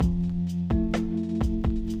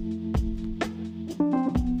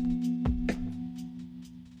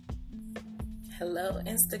Hello,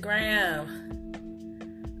 Instagram.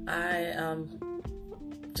 I am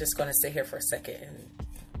just going to sit here for a second and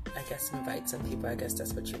I guess invite some people. I guess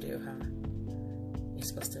that's what you do, huh? You're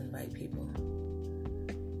supposed to invite people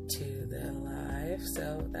to the live.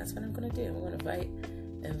 So that's what I'm going to do. I'm going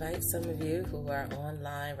to invite some of you who are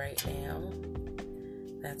online right now.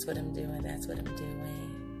 That's what I'm doing.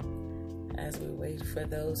 As we wait for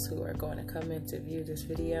those who are going to come in to view this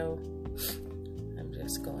video, I'm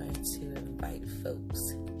just going to invite folks.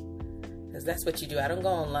 Because that's what you do. I don't go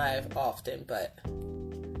on live often, but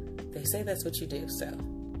they say that's what you do, so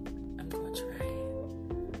I'm going to try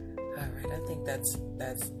it. Alright, I think that's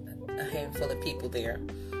a handful of people there.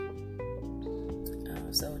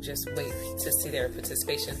 So just wait to see their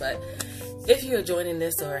participation. But if you're joining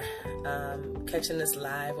this or catching this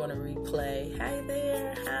live on a replay, hi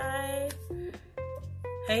there, hi.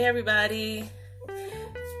 Hey everybody.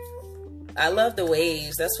 I love the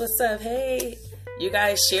waves. That's what's up. Hey, you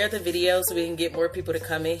guys share the video so we can get more people to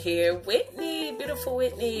come in here. Whitney, beautiful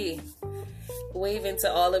Whitney. Waving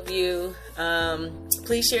to all of you.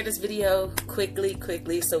 Please share this video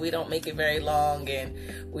quickly so we don't make it very long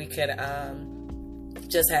and we could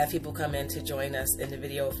just have people come in to join us in the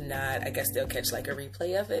video. If not, I guess they'll catch like a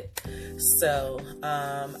replay of it. So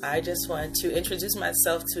I just want to introduce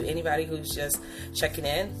myself to anybody who's just checking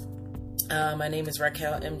in. My name is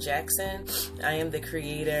Raquel M. Jackson. I am the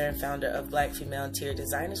creator and founder of Black Female Interior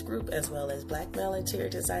Designers Group as well as Black Male Interior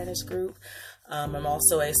Designers Group. I'm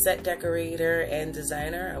also a set decorator and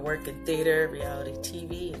designer. I work in theater, reality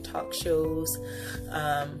TV, and talk shows.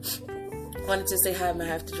 Wanted to say hi, I might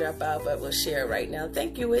have to drop out, but we'll share it right now.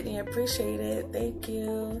 Thank you, Whitney. I appreciate it. Thank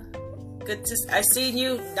you. I seen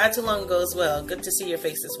you not too long ago as well. Good to see your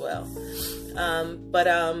face as well.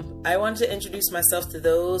 I wanted to introduce myself to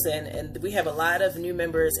those, and we have a lot of new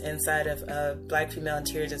members inside of Black Female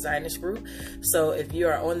Interior Designers Group. So if you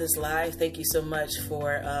are on this live, thank you so much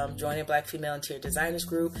for joining Black Female Interior Designers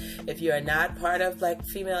Group. If you are not part of Black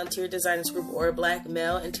Female Interior Designers Group or Black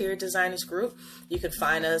Male Interior Designers Group, you can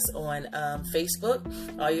find us on Facebook.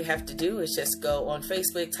 All you have to do is just go on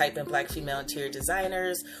Facebook, type in Black Female Interior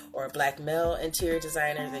Designers or Black Male Interior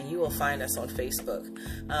Designers, and you will find us on Facebook.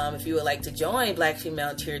 If you would like to join Black Female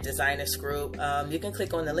Interior Designers Group, you can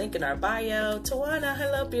click on the link in our bio. Tawana,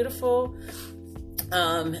 hello, beautiful.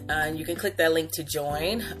 And you can click that link to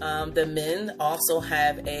join. The men also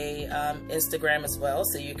have a Instagram as well,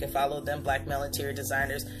 so you can follow them, Black Male Interior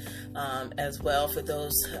Designers, as well, for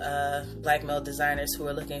those Black male designers who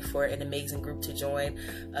are looking for an amazing group to join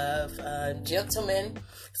of gentlemen.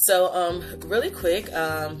 So really quick,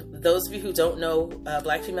 those of you who don't know,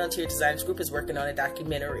 Black Female Interior Designers Group is working on a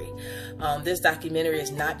documentary. This documentary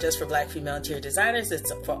is not just for Black female interior designers,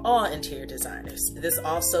 it's for all interior designers. This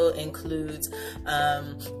also includes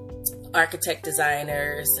architect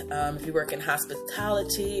designers, if you work in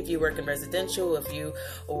hospitality, if you work in residential, if you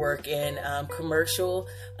work in commercial,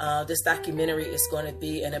 this documentary is going to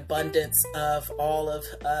be an abundance of all of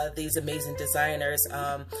these amazing designers.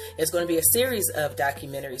 It's going to be a series of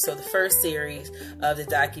documentaries. So the first series of the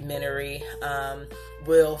documentary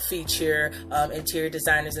will feature interior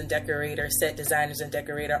designers and decorators, set designers and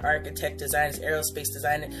decorator, architect designers, aerospace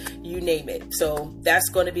designer, you name it. So that's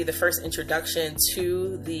going to be the first introduction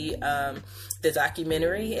to the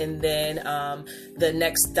documentary, and then the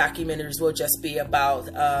next documentaries will just be about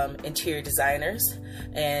interior designers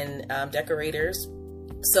and decorators.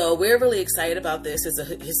 So we're really excited about this. It's a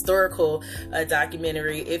historical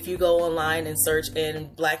documentary. If you go online and search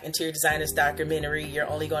in Black Interior Designers documentary, you're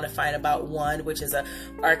only going to find about one, which is an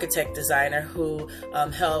architect designer who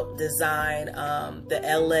helped design the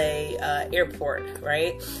LA airport,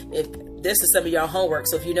 right? This is some of your homework.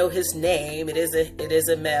 So if you know his name, it is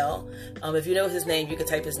a male. If you know his name, you can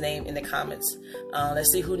type his name in the comments.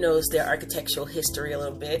 Let's see who knows their architectural history a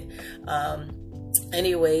little bit.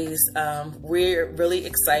 Anyways, we're really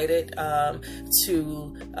excited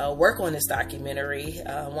to work on this documentary.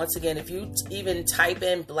 Once again, if you even type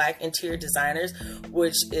in Black Interior Designers,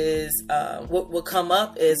 which is what will come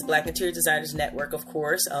up is Black Interior Designers Network, of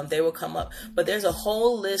course, they will come up. But there's a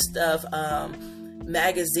whole list of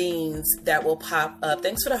magazines that will pop up.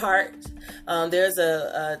 Thanks for the heart. There's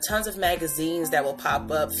tons of magazines that will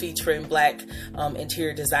pop up featuring Black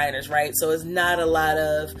interior designers, right? So it's not a lot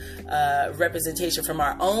of representation from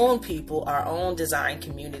our own people, our own design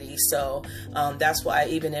community. So that's why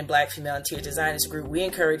even in Black Female Interior Designers Group, we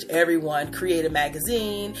encourage everyone, create a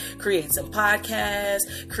magazine, create some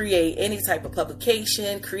podcasts, create any type of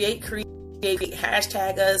publication, create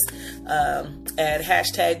hashtag us at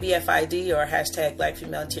hashtag BFID or hashtag Black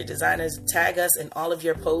Female Interior Designers. Tag us in all of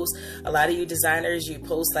your posts. A lot of you designers, you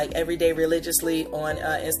post like every day religiously on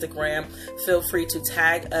Instagram. Feel free to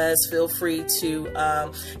tag us. Feel free to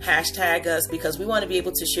hashtag us, because we want to be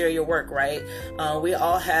able to share your work, right? We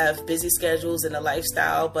all have busy schedules and a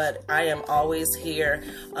lifestyle, but I am always here.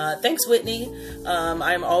 Thanks, Whitney.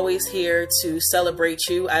 I'm always here to celebrate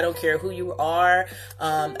you. I don't care who you are.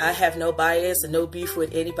 I have no bias and no beef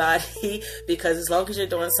with anybody, because as long as you're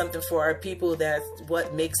doing something for our people, that's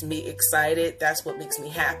what makes me excited. That's what makes me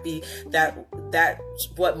happy. That's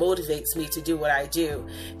what motivates me to do what I do.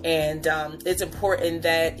 And it's important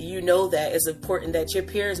that you know that. It's important that your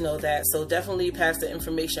peers know that. So definitely pass the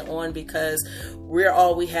information on, because we're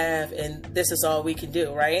all we have and this is all we can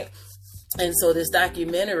do, right? And so this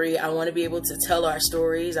documentary, I want to be able to tell our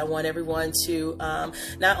stories. I want everyone to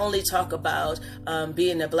not only talk about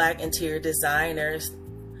being the Black interior designers.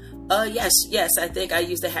 Yes, I think I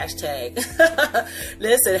used the hashtag.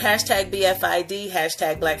 Listen, hashtag BFID,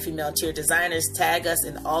 hashtag Black Female Interior Designers. Tag us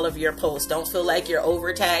in all of your posts. Don't feel like you're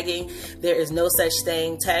over tagging. There is no such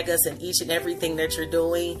thing. Tag us in each and everything that you're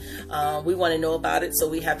doing. We want to know about it, so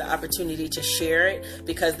we have the opportunity to share it,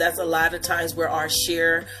 because that's a lot of times where our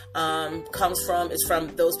share comes from. It's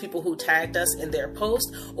from those people who tagged us in their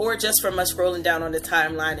post, or just from us scrolling down on the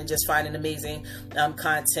timeline and just finding amazing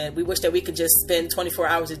content. We wish that we could just spend 24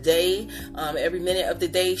 hours a day, every minute of the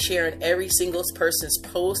day, sharing every single person's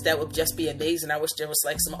post. That would just be amazing. I wish there was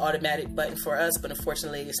like some automatic button for us, but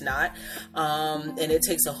unfortunately it's not. And it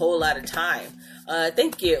takes a whole lot of time.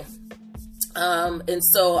 Thank you. And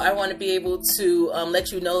so I want to be able to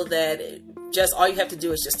let you know that just all you have to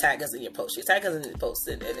do is just tag us in your post. You tag us in your post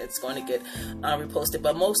and it's going to get reposted.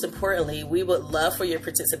 But most importantly, we would love for your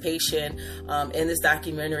participation in this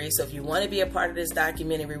documentary. So if you want to be a part of this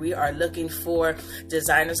documentary, we are looking for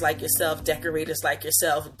designers like yourself, decorators like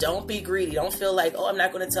yourself. Don't be greedy. Don't feel like, oh, I'm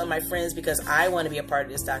not going to tell my friends because I want to be a part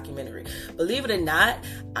of this documentary. Believe it or not,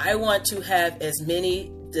 I want to have as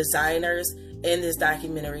many designers in this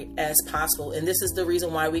documentary as possible. And this is the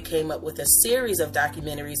reason why we came up with a series of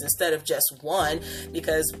documentaries instead of just one,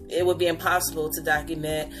 because it would be impossible to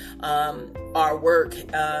document our work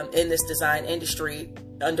in this design industry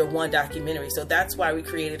under one documentary. So that's why we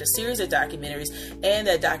created a series of documentaries, and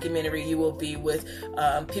that documentary you will be with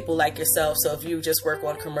people like yourself. So if you just work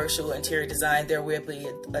on commercial interior design, there will be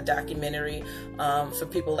a documentary for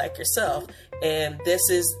people like yourself. And this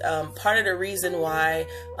is part of the reason why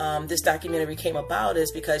this documentary came about,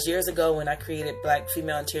 is because years ago when I created Black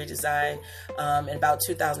Female Interior Design in about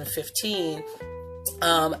 2015,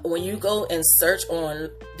 when you go and search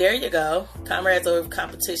on, there you go, Comrades Over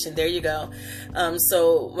Competition, there you go.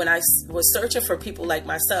 So when I was searching for people like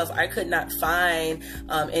myself, I could not find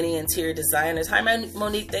any interior designers. Hi,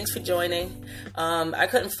 Monique, thanks for joining. I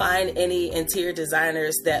couldn't find any interior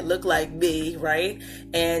designers that look like me, right?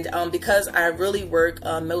 And because I really work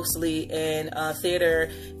mostly in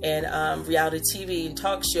theater and reality TV and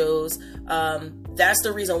talk shows, that's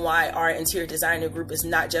the reason why our interior designer group is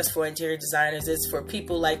not just for interior designers. It's for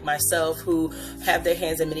people like myself who have their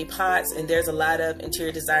hands in many pots. And there's a lot of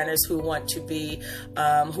interior designers who want to be,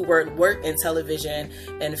 who work in television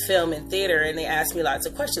and film and theater. And they ask me lots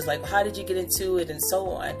of questions like, how did you get into it? And so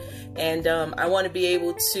on. And I want to be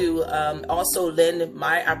able to also lend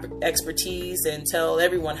my expertise and tell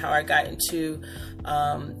everyone how I got into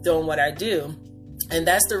doing what I do. And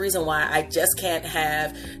that's the reason why I just can't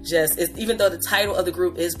have even though the title of the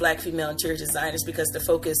group is Black Female Interior Designers, because the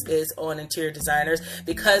focus is on interior designers,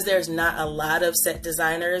 because there's not a lot of set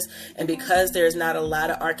designers, and because there's not a lot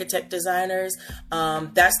of architect designers,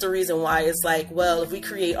 that's the reason why it's like, well, if we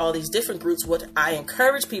create all these different groups, what I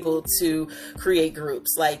encourage people to create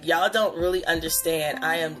groups. Like, y'all don't really understand.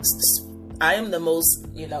 I am the most,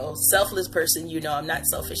 selfless person. I'm not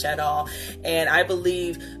selfish at all. And I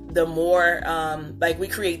believe the more, like we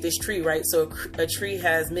create this tree, right? So a tree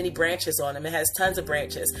has many branches on them. It has tons of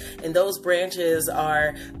branches. And those branches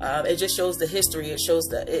are, it just shows the history. It shows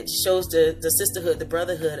the sisterhood, the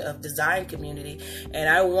brotherhood of design community. And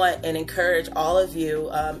I want and encourage all of you,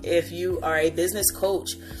 if you are a business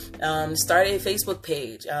coach, start a Facebook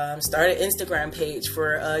page, start an Instagram page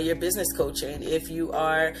for your business coaching. If you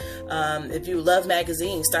love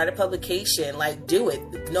magazines, start a publication, like do it.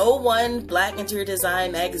 No one Black interior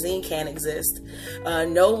design magazine can exist.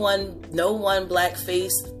 No one Black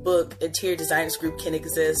Facebook interior designers group can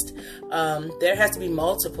exist. There has to be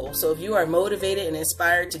multiple. So if you are motivated and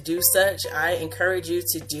inspired to do such, I encourage you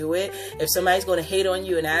to do it. If somebody's going to hate on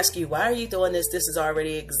you and ask you, why are you doing this? This is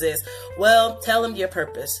already exists. Well, tell them your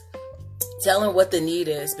purpose. Tell them what the need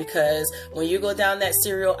is, because when you go down that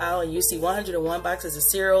cereal aisle and you see 101 boxes of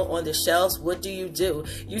cereal on the shelves, what do?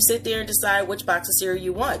 You sit there and decide which box of cereal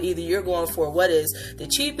you want. Either you're going for what is the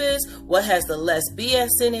cheapest, what has the less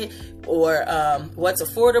BS in it, or what's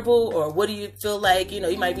affordable, or what do you feel like, you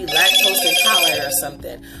might be lactose intolerant or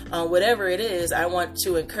something. Whatever it is, I want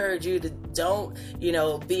to encourage you to don't,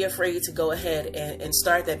 be afraid to go ahead and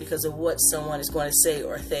start that because of what someone is going to say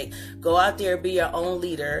or think. Go out there, be your own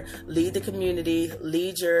leader, lead the community,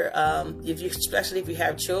 lead your, especially if you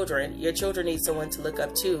have children, your children need someone to look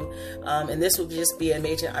up to. And this will just be a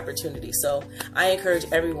major opportunity. So I encourage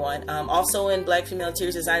everyone. Also in Black Female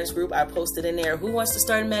Interior Designers group, I posted in there, who wants to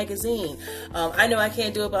start a magazine? I know I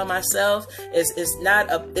can't do it by myself. It's not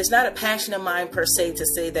a passion of mine per se to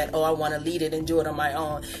say that, I want to lead it and do it on my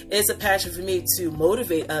own. It's a passion for me to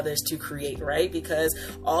motivate others to create, right? Because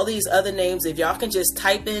all these other names, if y'all can just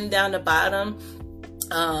type in down the bottom,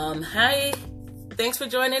 hi, thanks for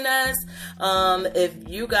joining us. If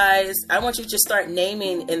you guys, I want you to start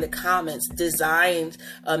naming in the comments designed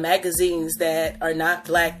magazines that are not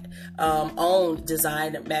Black owned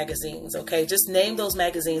design magazines. Okay, just name those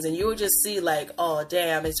magazines and you will just see like, oh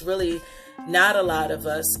damn, it's really not a lot of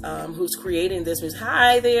us who's creating this.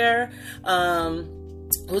 Hi there,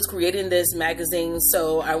 who's creating this magazine.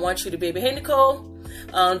 So I want you to be able, hey Nicole,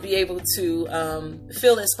 be able to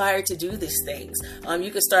feel inspired to do these things.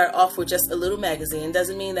 You could start off with just a little magazine.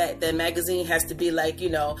 Doesn't mean that that magazine has to be like,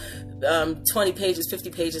 20 pages, 50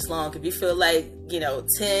 pages long. If you feel like,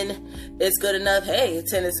 10 is good enough, hey,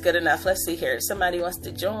 10 is good enough. Let's see here. Somebody wants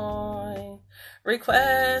to join.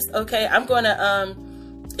 Request. Okay, I'm going to,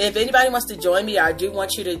 if anybody wants to join me, I do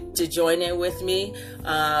want you to join in with me.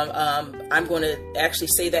 I'm going to actually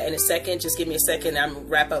say that in a second. Just give me a second. I'm going to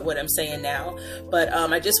wrap up what I'm saying now. But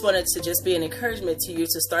I just wanted to just be an encouragement to you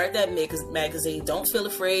to start that magazine. Don't feel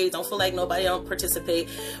afraid. Don't feel like nobody will participate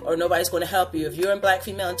or nobody's going to help you. If you're in Black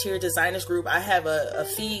Female Interior Designers group, I have a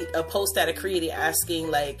post that I created asking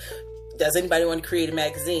like, does anybody want to create a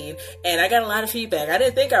magazine? And I got a lot of feedback. I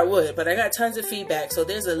didn't think I would, but I got tons of feedback. So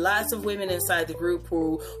there's lots of women inside the group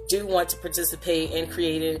who do want to participate in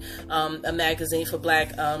creating a magazine for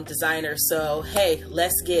Black designers. So, hey,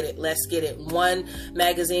 let's get it. Let's get it. 1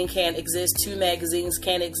 magazine can't exist. 2 magazines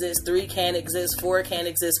can't exist. 3 can't exist. 4 can't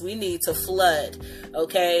exist. We need to flood.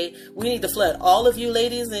 Okay? We need to flood. All of you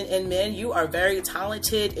ladies and men, you are very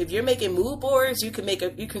talented. If you're making mood boards, you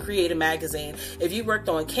can create a magazine. If you worked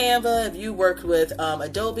on Canva, if you worked with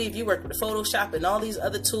Adobe, if you work with Photoshop and all these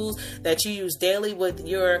other tools that you use daily with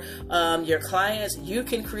your clients, you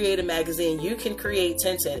can create a magazine. You can create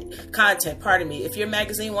content. If your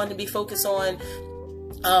magazine wanted to be focused on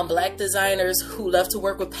Black designers who love to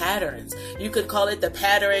work with patterns, you could call it the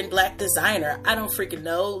Pattern Black Designer. I don't freaking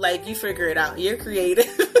know. Like, you figure it out. You're creative.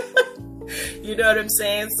 You know what I'm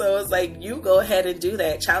saying? So it's like, you go ahead and do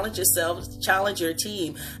that. Challenge yourself, challenge your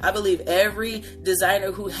team. I believe every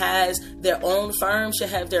designer who has their own firm should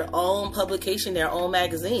have their own publication, their own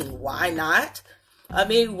magazine. Why not? I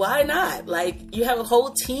mean, why not? Like, you have a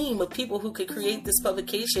whole team of people who could create this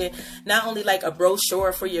publication, not only like a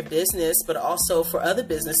brochure for your business, but also for other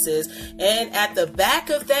businesses. And at the back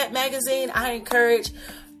of that magazine, I encourage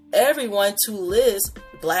everyone to list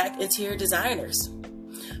Black interior designers,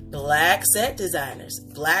 Black set designers,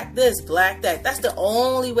 Black this, Black that. That's the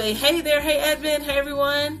only way. Hey there, hey Edmund, hey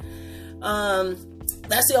everyone.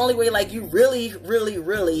 That's the only way, like, you really, really,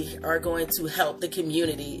 really are going to help the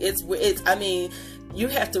community. I mean, you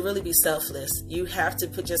have to really be selfless. You have to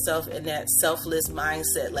put yourself in that selfless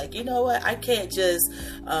mindset. Like, you know what? I can't just,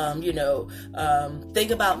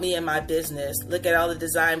 think about me and my business. Look at all the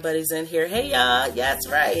design buddies in here. Hey, y'all. Yeah, that's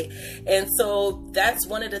right. And so that's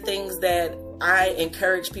one of the things that I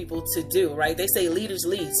encourage people to do, right? They say leaders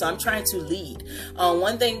lead. So I'm trying to lead.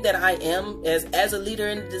 One thing that I am as a leader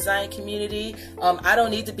in the design community, I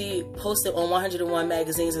don't need to be posted on 101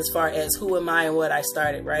 magazines as far as who am I and what I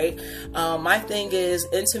started, right? My thing is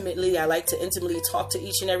I like to intimately talk to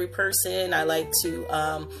each and every person. I like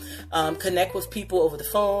to connect with people over the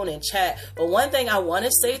phone and chat. But one thing I want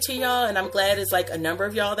to say to y'all, and I'm glad it's like a number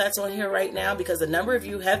of y'all that's on here right now, because a number of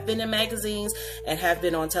you have been in magazines and have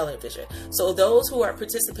been on television. So those who are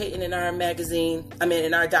participating in our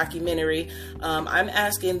in our documentary, I'm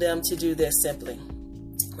asking them to do this simply,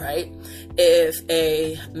 right? If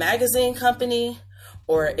a magazine company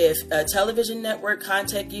or if a television network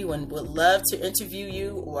contact you and would love to interview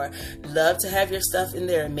you or love to have your stuff in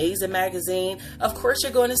their amazing magazine, of course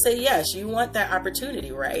you're going to say yes. You want that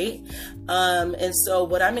opportunity, right? And so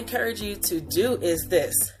what I'm encouraging you to do is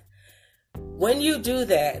this. When you do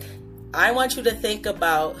that, I want you to think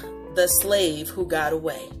about the slave who got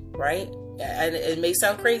away, right? and it may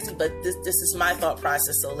sound crazy, but this is my thought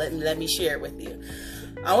process. So let me share it with you.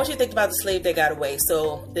 I want you to think about the slave that got away.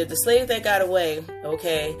 So the slave that got away,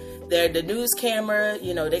 okay, they're the news camera,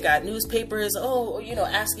 they got newspapers,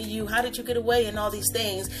 asking you, how did you get away and all these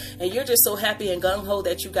things. And you're just so happy and gung-ho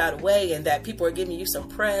that you got away and that people are giving you some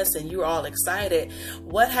press and you're all excited.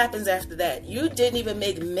 What happens after that? You didn't even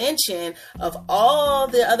make mention of all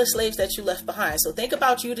the other slaves that you left behind. So think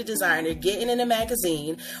about you, the designer, getting in a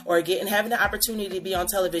magazine or having the opportunity to be on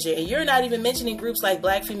television. And you're not even mentioning groups like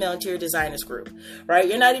Black Female Interior Designers Group, right?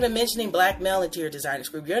 You're not even mentioning Black Male Interior Designers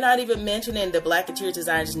Group. You're not even mentioning the Black Interior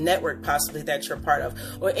Designers Network possibly that you're part of,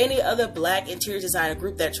 or any other Black interior designer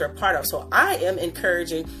group that you're a part of. So I am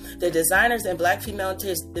encouraging the designers and Black Female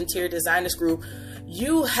Interior Designers Group,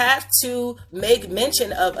 you have to make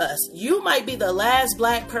mention of us. You might be the last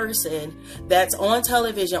Black person that's on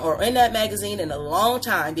television or in that magazine in a long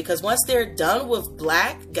time, because once they're done with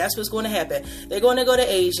Black, guess what's going to happen? They're going to go to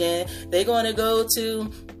Asian, they're going to go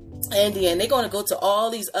to Indian, they're going to go to all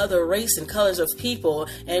these other race and colors of people.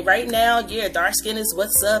 And right now, yeah, dark skin is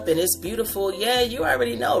what's up and it's beautiful. Yeah, you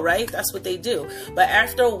already know, right? That's what they do. But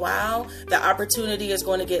after a while, the opportunity is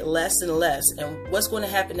going to get less and less. And what's going to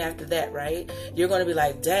happen after that, right? You're going to be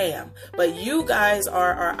like, damn. But you guys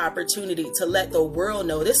are our opportunity to let the world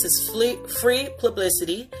know this is free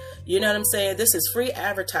publicity. You know what I'm saying? This is free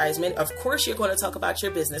advertisement. Of course, you're going to talk about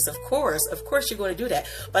your business. Of course, you're going to do that.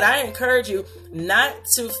 But I encourage you not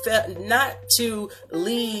to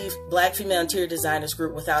leave Black Female Interior Designers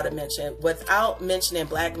Group without mentioning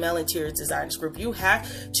Black Male Interior Designers Group. You have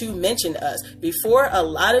to mention us. Before a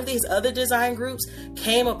lot of these other design groups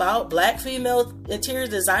came about, Black Female Interior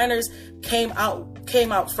Designers came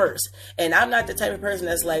out first. And I'm not the type of person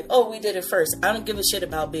that's like, oh, we did it first. I don't give a shit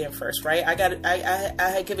about being first, right? I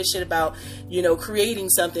give a shit about, creating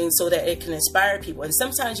something so that it can inspire people. And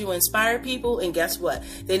sometimes you inspire people, and guess what?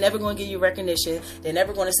 They're never going to give you recognition. They're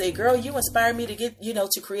never going to say, girl, you inspired me to get,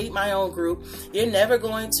 to create my own group. You're never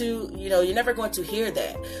going to hear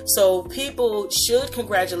that. So people should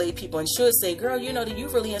congratulate people and should say, girl, that you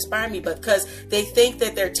really inspired me, but because they think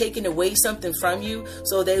that they're taking away something from you,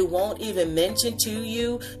 so they won't even mention to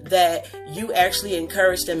you that you actually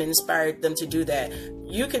encouraged them and inspired them to do that.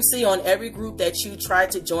 You can see on every group that you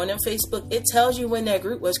tried to join on Facebook, it tells you when that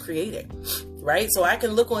group was created, right? So I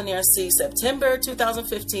can look on there and see September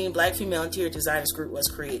 2015, Black Female Interior Designers Group was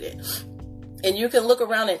created. And you can look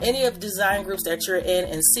around at any of the design groups that you're in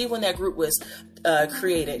and see when that group was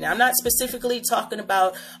created. Now, I'm not specifically talking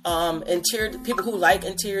about interior people who like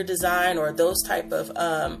interior design or those type of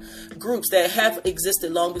groups that have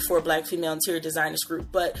existed long before Black Female Interior Designers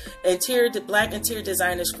Group, but Black Interior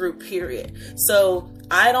Designers Group, period. So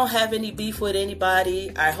I don't have any beef with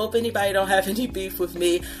anybody. I hope anybody don't have any beef with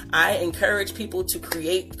me. I encourage people to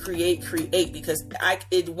create, because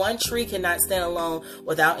one tree cannot stand alone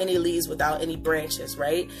without any leaves, without any branches,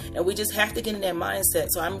 right? And we just have to get in that mindset.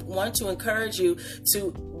 So I want to encourage you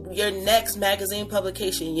to your next magazine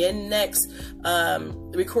publication, your next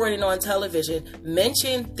recording on television,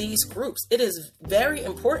 mention these groups. It is very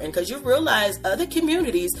important, because you realize other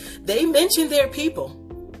communities, they mention their people.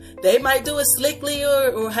 They might do it slickly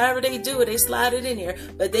or however they do it, they slide it in here,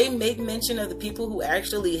 but they make mention of the people who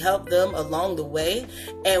actually help them along the way.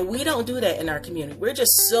 And we don't do that in our community. We're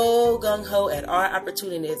just so gung-ho at our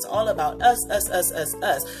opportunity. It's all about us.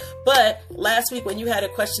 But last week when you had a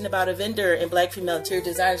question about a vendor in Black Female Interior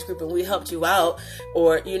Designers Group and we helped you out,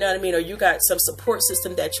 or you know what I mean, or you got some support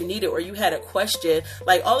system that you needed, or you had a question,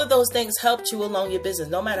 like all of those things helped you along your business,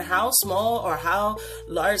 no matter how small or how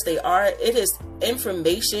large they are. It is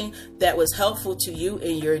information that was helpful to you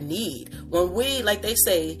in your need. When we, like they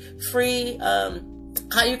say, free,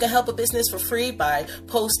 how you can help a business for free by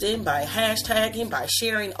posting, by hashtagging, by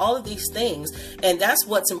sharing, all of these things. And that's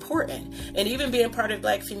what's important. And even being part of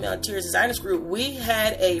Black Female Interior Designers Group, we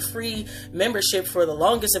had a free membership for the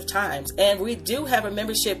longest of times. And we do have a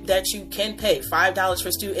membership that you can pay $5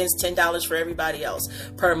 for students, $10 for everybody else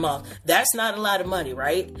per month. That's not a lot of money,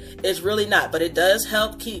 right? It's really not, but it does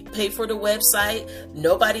help pay for the website.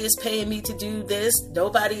 Nobody is paying me to do this.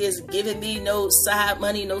 Nobody is giving me no side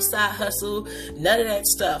money, no side hustle, none of that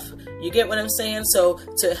stuff. You get what I'm saying? So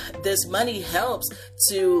this money helps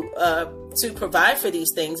to provide for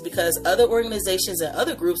these things, because other organizations and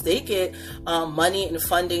other groups, they get money and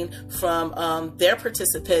funding from their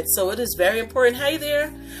participants. So it is very important. Hey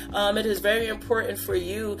there. It is very important for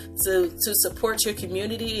you to support your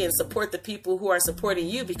community and support the people who are supporting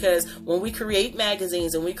you, because when we create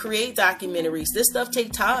magazines and we create documentaries, this stuff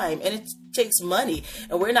takes time and it takes money,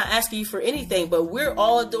 and we're not asking you for anything, but we're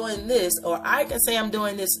all doing this, or I can say I'm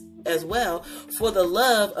doing this as well, for the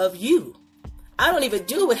love of you. I don't even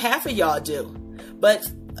do what half of y'all do. But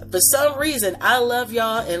for some reason, I love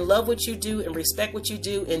y'all and love what you do and respect what you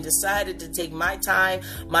do, and decided to take my time,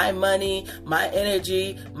 my money, my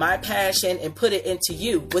energy, my passion, and put it into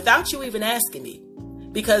you without you even asking me.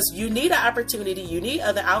 Because you need an opportunity, you need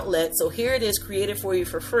other outlets. So here it is, created for you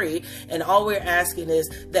for free. And all we're asking is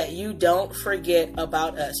that you don't forget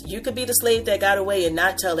about us. You could be the slave that got away and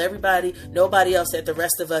not tell everybody, nobody else, that the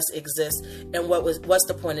rest of us exist. And what's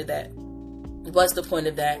the point of that? What's the point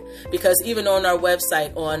of that? Because even on our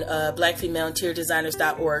website, on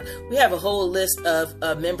blackfemaleinteriordesigners.org, we have a whole list of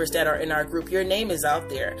members that are in our group. Your name is out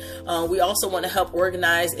there. We also want to help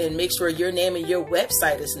organize and make sure your name and your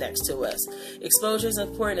website is next to us. Exposure is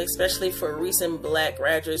important, especially for recent Black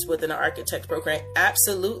graduates within our architect program.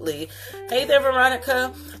 Absolutely. Hey there,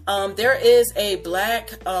 Veronica. There is a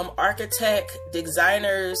Black architect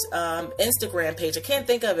designers Instagram page. I can't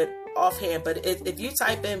think of it offhand, but if you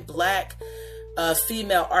type in Black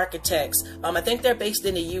female architects, I think they're based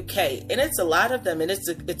in the UK, and it's a lot of them, and it's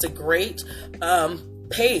a great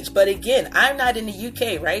page. But again, I'm not in the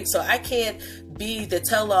UK, right? So I can't be the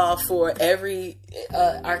tell-all for every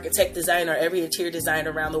architect designer, every interior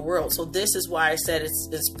designer around the world. So this is why I said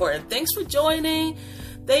it's important. Thanks for joining.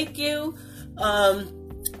 Thank you.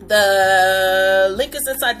 The link is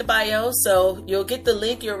inside the bio, so you'll get the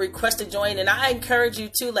link. You'll request to join, and I encourage you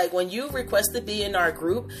to, like, when you request to be in our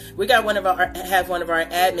group, we got one of our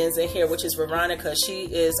admins in here, which is Veronica. She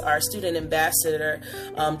is our student ambassador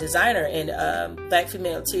designer in Black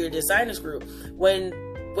Female Interior Designers Group. When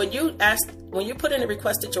you put in a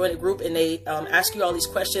request to join a group and they ask you all these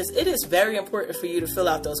questions, it is very important for you to fill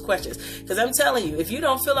out those questions. Because I'm telling you, if you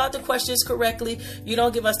don't fill out the questions correctly, you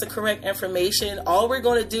don't give us the correct information, all we're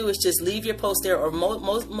going to do is just leave your post there, or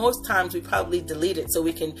most times we probably delete it so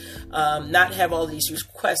we can not have all these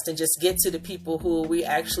requests and just get to the people who we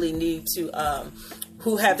actually need to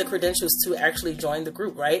who have the credentials to actually join the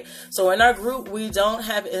group, right? So in our group, we don't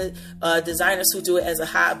have designers who do it as a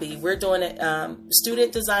hobby. We're doing it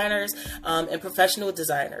student designers and professional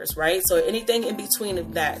designers, right? So anything in between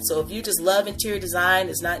of that. So if you just love interior design,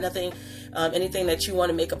 it's not anything that you want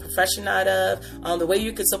to make a profession out of. The way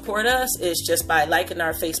you can support us is just by liking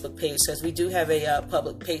our Facebook page, because we do have a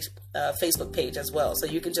public page, Facebook page as well. So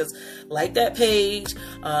you can just like that page.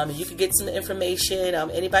 You can get some information.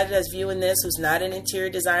 Anybody that's viewing this who's not an interior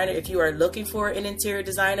designer, if you are looking for an interior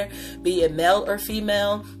designer, be it male or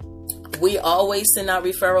female, we always send out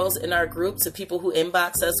referrals in our group to people who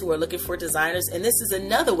inbox us who are looking for designers. And this is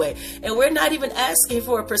another way. And we're not even asking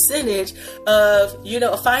for a percentage of,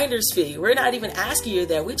 a finder's fee. We're not even asking you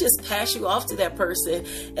that. We just pass you off to that person,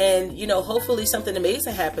 and, hopefully something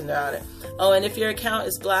amazing happened on it. Oh, and if your account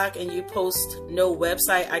is blocked and you post no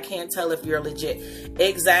website, I can't tell if you're legit.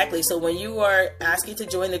 Exactly. So when you are asking to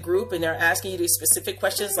join the group and they're asking you these specific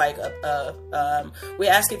questions, like we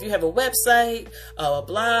ask if you have a website, a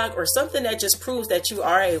blog, or something that just proves that you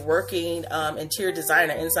are a working interior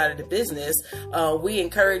designer inside of the business, we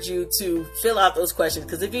encourage you to fill out those questions.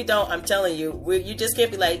 Because if you don't, I'm telling you, you just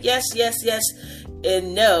can't be like, yes, yes, yes,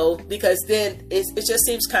 and no, because then it just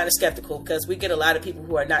seems kind of skeptical, because we get a lot of people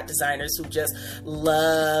who are not designers who just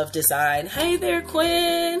love design. Hey there,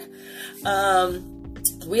 Quinn.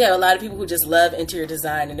 We have a lot of people who just love interior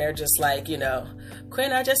design, and they're just like,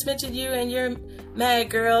 Quinn, I just mentioned you and your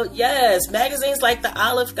mag girl. Yes, magazines like the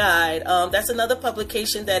Olive Guide. That's another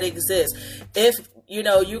publication that exists. If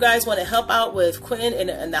you guys want to help out with Quinn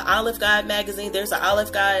and the Olive Guide magazine, there's the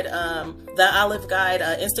Olive Guide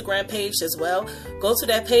Instagram page as well. Go to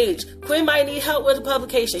that page. Quinn might need help with the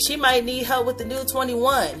publication. She might need help with the new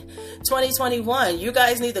 2021. You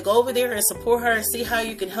guys need to go over there and support her and see how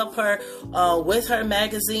you can help her with her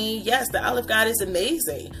magazine. Yes, the Olive Guide is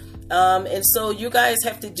amazing. And so you guys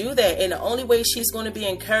have to do that. And the only way she's going to be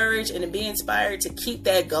encouraged and be inspired to keep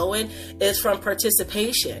that going is from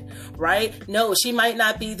participation, right? No, she might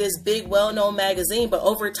not be this big, well-known magazine, but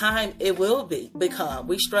over time it will become.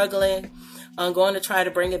 We struggling. I'm going to try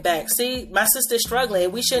to bring it back. See, my sister's struggling.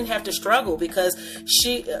 We shouldn't have to struggle, because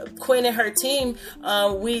Quinn and her team,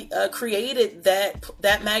 we created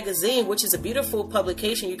that magazine, which is a beautiful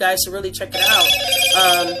publication. You guys should really check it out.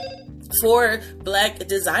 For Black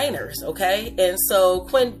designers, okay? And so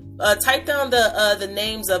Quinn type down the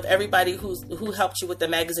names of everybody who helped you with the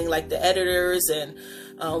magazine, like the editors, and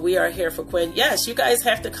we are here for Quinn. Yes, you guys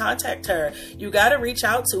have to contact her. You got to reach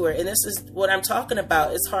out to her. And this is what I'm talking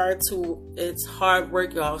about. It's hard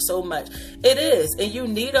work, y'all, so much. It is. And you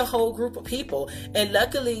need a whole group of people. And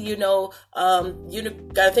luckily, you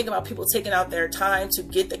got to think about people taking out their time to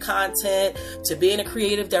get the content, to being a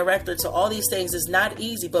creative director, to all these things is not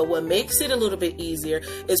easy. But what makes it a little bit easier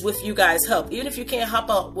is with you guys' help. Even if you can't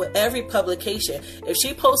hop out with every publication, if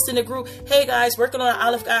she posts in the group, hey guys, working on an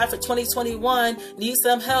Olive Guide for 2021, need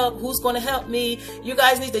some help, who's going to help me? You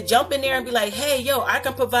guys need to jump in there and be like, hey, yo, I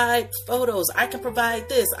can provide photos, I can provide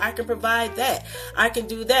this, I can provide that, I can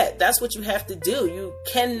do that. That's what you have to do. You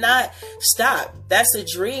cannot stop. That's a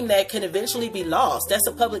dream that can eventually be lost. That's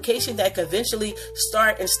a publication that can eventually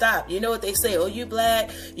start and stop. You know what they say, oh, you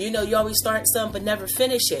Black, you always start something but never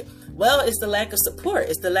finish it. Well, it's the lack of support.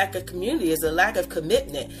 It's the lack of community. It's the lack of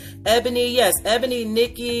commitment. Ebony, yes. Ebony,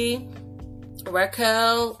 Nikki,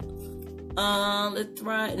 Raquel, and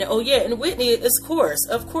Whitney, of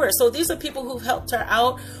course. So these are people who've helped her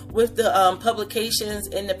out with the publications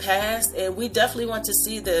in the past, and we definitely want to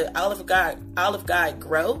see the Olive Guide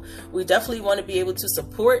grow. We definitely want to be able to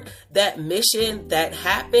support that mission that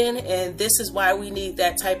happened, and this is why we need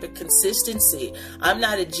that type of consistency. I'm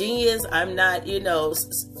not a genius. I'm not,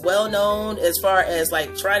 well known as far as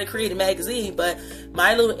like trying to create a magazine, but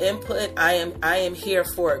my little input, I am here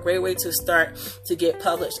for a great way to start to get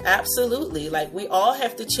published. Absolutely. Like, we all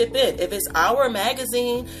have to chip in. If it's our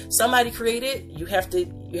magazine, somebody created, you have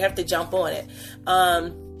to jump on it.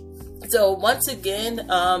 So once again,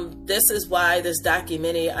 this is why this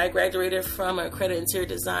documentary, I graduated from an accredited interior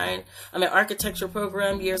design, architecture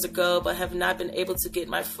program years ago, but have not been able to get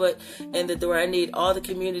my foot in the door. I need all the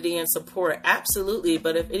community and support. Absolutely.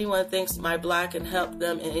 But if anyone thinks my blog can help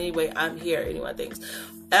them in any way, I'm here. Anyone thinks.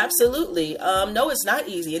 Absolutely. No, it's not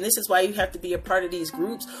easy. And this is why you have to be a part of these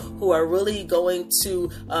groups who are really going to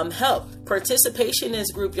help. Participation in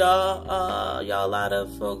this group, y'all, a lot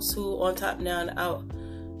of folks who on top now and out.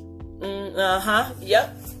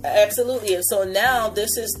 Yep, absolutely. And so now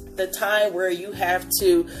this is the time where you have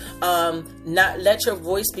to not let your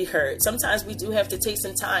voice be heard. Sometimes we do have to take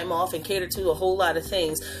some time off and cater to a whole lot of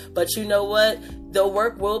things. But you know what? The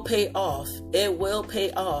work will pay off. It will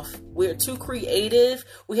pay off. We're too creative.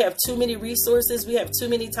 We have too many resources. We have too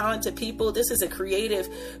many talented people. This is a creative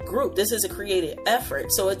group. This is a creative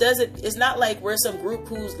effort. So it's not like we're some group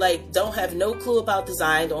who's like, don't have no clue about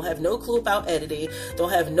design, don't have no clue about editing,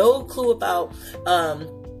 don't have no clue about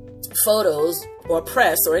photos or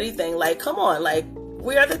press or anything. Like, come on, like,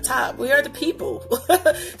 we are the top. We are the people.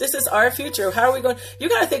 This is our future. How are we going? You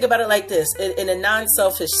got to think about it like this in a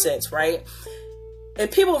non-selfish sense, right? And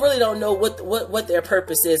people really don't know what their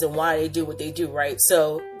purpose is and why they do what they do, right?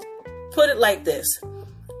 So put it like this.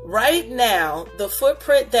 Right now, the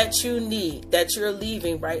footprint that you need, that you're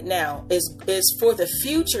leaving right now is for the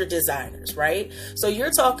future designers, right? So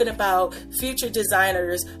you're talking about future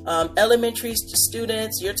designers, elementary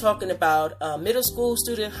students, you're talking about middle school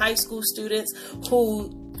students, high school students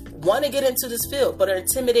who want to get into this field but are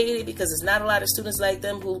intimidated because there's not a lot of students like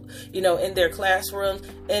them who, in their classrooms.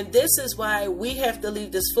 And this is why we have to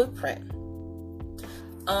leave this footprint.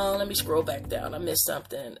 Let me scroll back down. I missed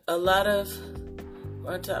something. A lot of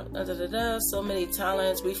so many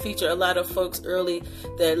talents. We feature a lot of folks early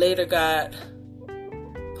that later got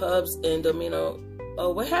pubs and domino.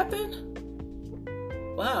 Oh, what happened?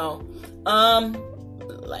 Wow.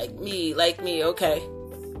 Like me. Okay.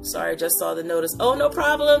 Sorry, just saw the notice. Oh, no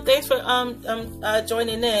problem. Thanks for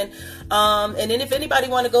joining in. And then if anybody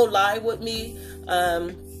want to go live with me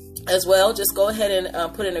as well, just go ahead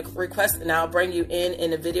and put in a request and I'll bring you in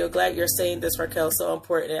the video. Glad you're saying this, Raquel. So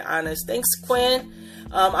important and honest. Thanks, Quinn.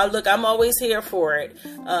 I'm always here for it.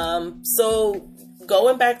 So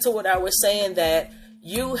going back to what I was saying, that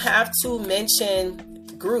you have to mention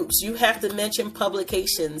groups. You have to mention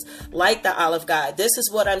publications like the Olive Guide. This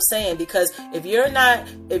is what I'm saying, because if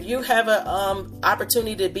you have a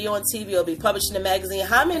opportunity to be on TV or be published in a magazine,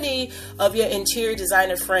 how many of your interior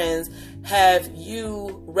designer friends have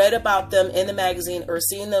you read about them in the magazine or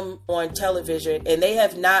seen them on television and they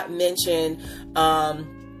have not mentioned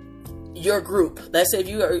your group? Let's say if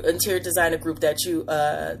you are an interior designer group that you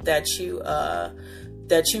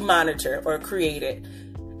monitor or created.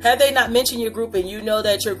 Have they not mentioned your group and you know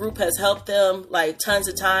that your group has helped them like tons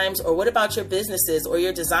of times? Or what about your businesses or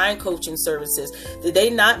your design coaching services? Did they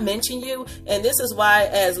not mention you? And this is why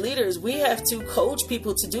as leaders, we have to coach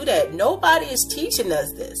people to do that. Nobody is teaching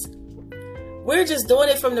us this. we're just doing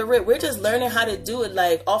it from the rip. We're just learning how to do it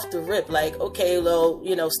like off the rip. Like, okay, well,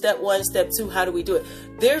 step 1, step 2, how do we do it?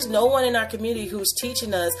 There's no one in our community who's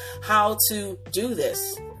teaching us how to do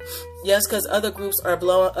this. Yes, because other groups are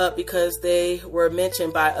blowing up because they were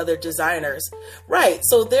mentioned by other designers. Right.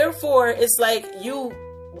 So therefore, it's like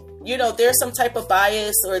there's some type of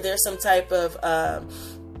bias, or there's some type of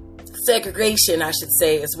segregation, I should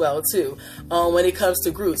say, as well, too, when it comes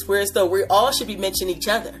to groups. Whereas though we all should be mentioning each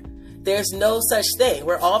other. There's no such thing.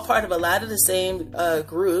 We're all part of a lot of the same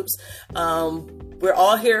groups. We're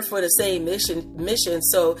all here for the same mission.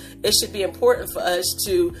 So it should be important for us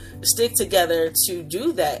to stick together to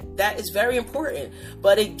do that. That is very important.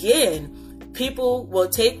 But again, people will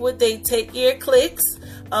take what they take, your clicks.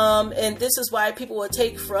 And this is why people will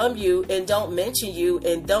take from you and don't mention you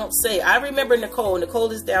and don't say. I remember Nicole.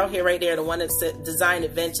 Nicole is down here right there, the one that said Design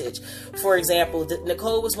Advantage. For example,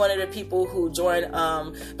 Nicole was one of the people who joined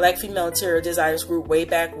Black Female Interior Designers Group way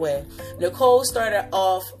back when. Nicole started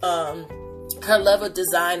off her love of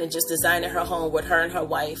design and just designing her home with her and her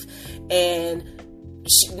wife. And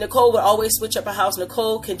Nicole would always switch up her house.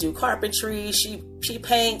 Nicole can do carpentry. She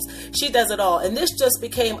paints. She does it all. And this just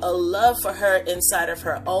became a love for her inside of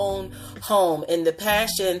her own home, and the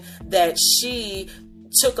passion that she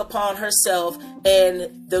took upon herself,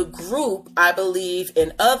 and the group, I believe,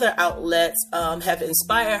 and other outlets have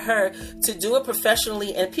inspired her to do it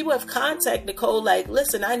professionally. And people have contacted Nicole like,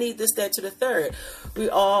 listen, I need this, that, to the third. We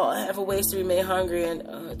all have a ways to remain hungry and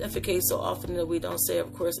defecate so often that we don't say,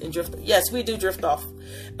 of course, and drift. Yes, we do drift off.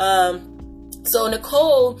 So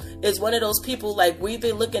Nicole is one of those people like we've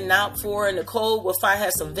been looking out for. And Nicole will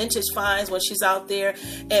have some vintage finds when she's out there,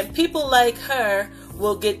 and people like her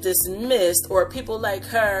will get dismissed, or people like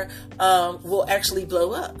her will actually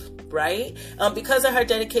blow up, right? Because of her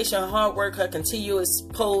dedication, her hard work, her continuous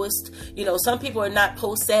post. Some people are not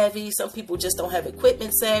post savvy. Some people just don't have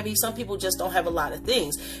equipment savvy. Some people just don't have a lot of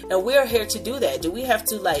things. And we're here to do that. Do we have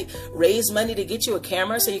to raise money to get you a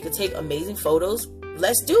camera so you can take amazing photos?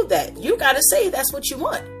 Let's do that. You got to say that's what you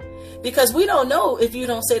want, because we don't know if you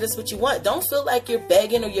don't say that's what you want. Don't feel like you're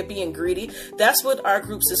begging or you're being greedy. That's what our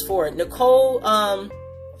groups is for. Nicole's,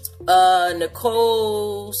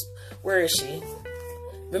 where is she?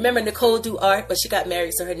 Remember, Nicole do art, but she got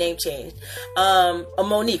married, so her name changed.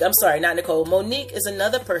 Monique, I'm sorry, not Nicole. Monique is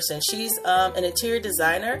another person. She's an interior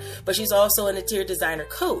designer, but she's also an interior designer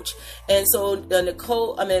coach. And so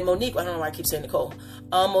Monique, I don't know why I keep saying Nicole.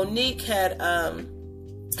 Monique had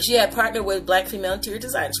she had partnered with Black Female Interior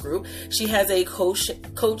Designers Group. She has a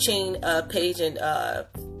coaching page and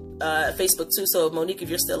Facebook too. So Monique, if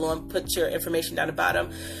you're still on, put your information down the bottom.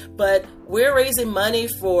 But we're raising money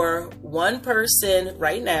for one person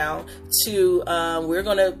right now to we're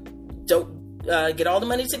gonna get all the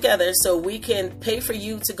money together so we can pay for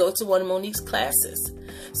you to go to one of Monique's classes.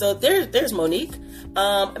 So there's Monique.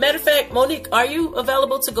 Matter of fact, Monique, are you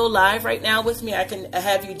available to go live right now with me? I can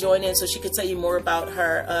have you join in so she can tell you more about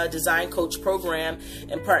her design coach program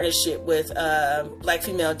in partnership with Black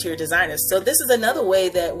Female Interior Designers. So this is another way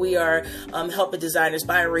that we are helping designers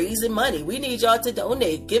by raising money. We need y'all to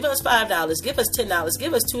donate. Give us $5, give us $10,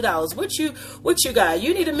 give us $2. What you got?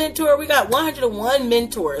 You need a mentor? We got 101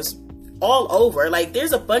 mentors all over.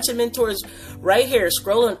 There's a bunch of mentors right here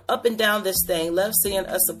scrolling up and down this thing. Love seeing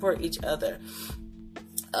us support each other.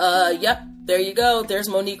 Yep, there you go. There's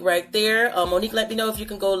Monique right there. Monique, let me know if you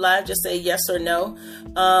can go live. Just say yes or no.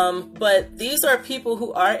 But these are people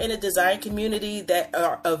who are in a design community that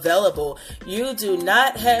are available. You do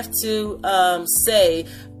not have to say,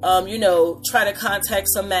 try to contact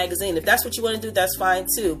some magazine. If that's what you want to do, that's fine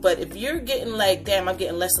too. But if you're getting damn, I'm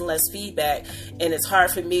getting less and less feedback and it's hard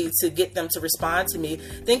for me to get them to respond to me,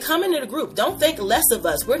 then come into the group. Don't think less of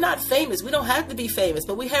us. We're not famous. We don't have to be famous,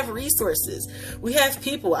 but we have resources. We have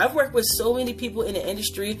people. I've worked with so many people in the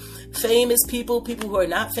industry, famous people who are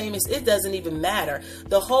not famous. It doesn't even matter.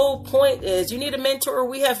 The whole point is you need a mentor.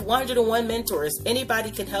 We have 101 mentors. Anybody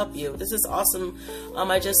can help you. This is awesome.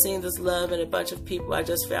 I just seen this love and a bunch of people. I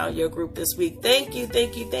just found your group this week. Thank you.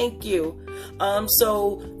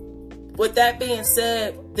 So with that being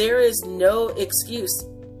said, there is no excuse.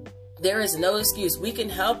 There is no excuse. We can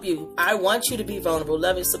help you. I want you to be vulnerable.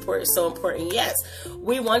 Love and support is so important. Yes,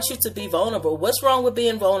 we want you to be vulnerable. What's wrong with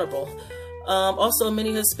being vulnerable? Also,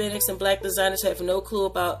 many Hispanics and Black designers have no clue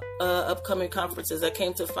about upcoming conferences. I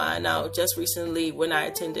came to find out just recently when I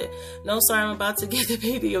attended. No, sorry, I'm about to get the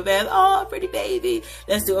baby a bath. Oh, pretty baby.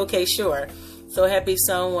 Let's do. Okay, sure. So happy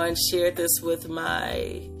someone shared this with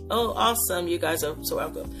my. Oh, awesome. You guys are so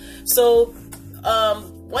welcome. So,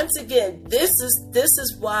 once again, this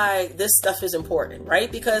is why this stuff is important,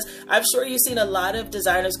 right? Because I'm sure you've seen a lot of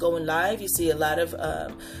designers going live. You see a lot of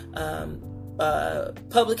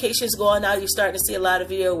publications going out. You're starting to see a lot of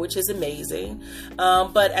video, which is amazing.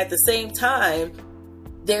 But at the same time,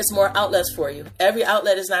 there's more outlets for you. Every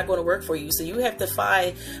outlet is not going to work for you. So you have to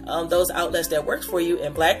find those outlets that work for you.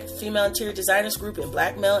 And Black Female Interior Designers Group and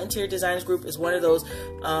Black Male Interior Designers Group is one of those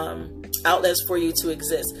outlets for you to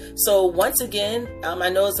exist. So once again, I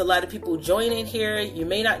know there's a lot of people joining here. You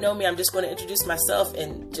may not know me. I'm just going to introduce myself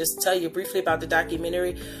and just tell you briefly about the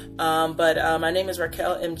documentary. But my name is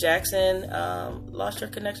Raquel M. Jackson. Lost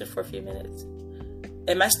your connection for a few minutes.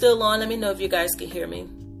 Am I still on? Let me know if you guys can hear me.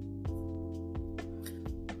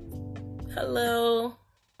 Hello.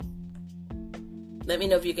 Let me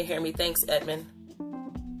know if you can hear me. Thanks, Edmund.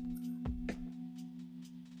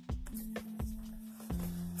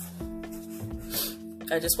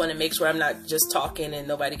 I just want to make sure I'm not just talking and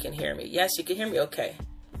nobody can hear me. Yes, you can hear me? Okay.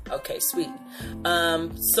 Okay, sweet.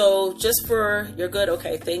 So just for, you're good?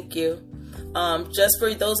 Okay, thank you. Just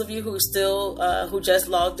for those of you who still, who just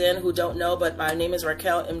logged in, who don't know, but my name is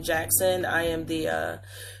Raquel M. Jackson. I am the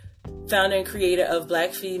founder and creator of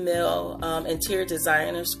Black Female Interior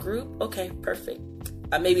Designers Group. Okay, perfect.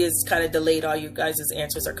 Maybe it's kind of delayed. All you guys'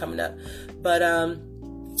 answers are coming up. But,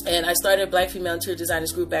 and I started Black Female Interior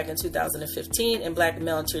Designers Group back in 2015, and Black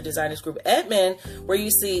Male Interior Designers Group Edmund, where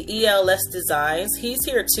you see ELS Designs. He's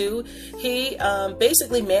here too. He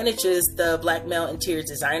basically manages the Black Male Interior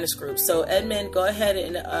Designers Group. So Edmund, go ahead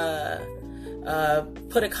and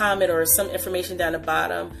put a comment or some information down the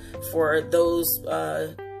bottom for those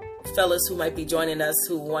fellas who might be joining us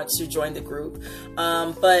who want to join the group.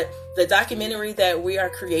 But the documentary that we are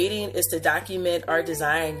creating is to document our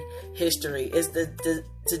design history, is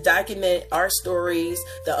to document our stories,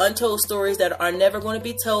 the untold stories that are never going to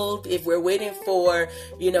be told if we're waiting for,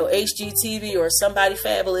 you know, HGTV or somebody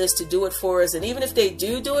fabulous to do it for us. And even if they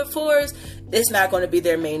do it for us, it's not going to be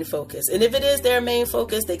their main focus. And if it is their main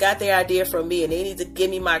focus, they got their idea from me and they need to give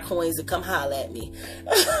me my coins to come holler at me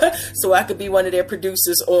so I could be one of their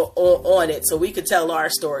producers on it, so we could tell our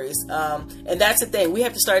stories. And that's the thing. We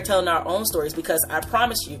have to start telling our own stories, because I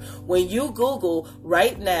promise you, when you Google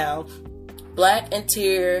right now, Black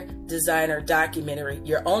Interior Designer documentary,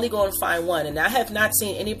 you're only going to find one. And I have not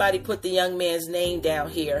seen anybody put the young man's name down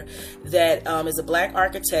here that is a Black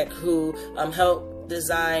architect who helped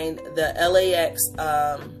design the LAX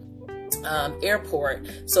airport.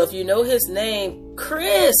 So if you know his name,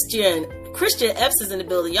 Christian Epps is in the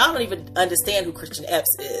building. Y'all don't even understand who Christian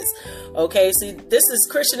Epps is. Okay, see, this is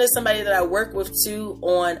Christian is somebody that I work with too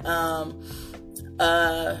on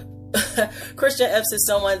Christian Epps is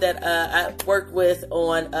someone that I worked with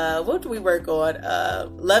on what do we work on?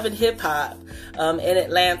 Love and Hip Hop in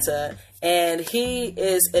Atlanta. And he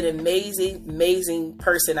is an amazing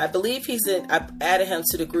person. I believe I added him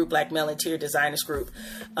to the group, Black Male Interior Designers Group.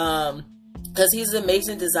 Because he's an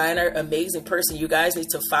amazing designer, amazing person. You guys need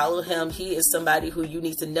to follow him. He is somebody who you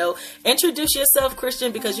need to know. Introduce yourself,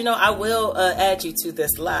 Christian, because, you know, I will add you to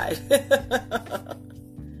this live.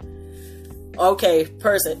 Okay,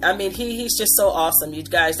 person. I mean, he's just so awesome. You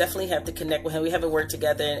guys definitely have to connect with him. We haven't worked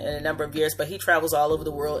together in a number of years, but he travels all over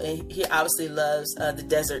the world, and he obviously loves the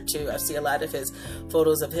desert too. I see a lot of his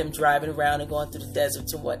photos of him driving around and going through the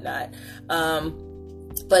deserts and whatnot.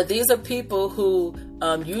 But these are people who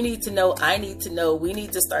you need to know, I need to know. We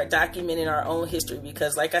need to start documenting our own history,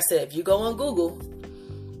 because like I said, if you go on Google,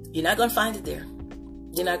 you're not going to find it there.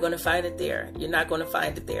 You're not going to find it there. You're not going to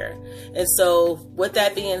find it there. And so with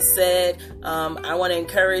that being said, I want to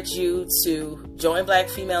encourage you to join Black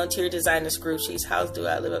Female Interior Designers Group. Jeez, how do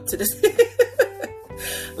I live up to this?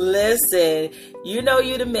 Listen, you know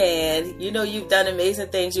you're the man. You know you've done amazing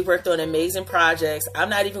things. You've worked on amazing projects. I'm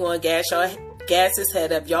not even going to gas his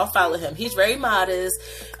head up. Y'all follow him. He's very modest.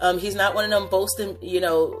 He's not one of them boasting, you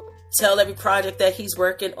know, tell every project that he's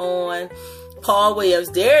working on. Paul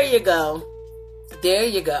Williams, there you go. There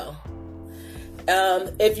you go.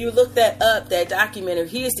 If you look that up, that documentary,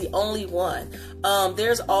 he is the only one.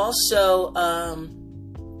 There's also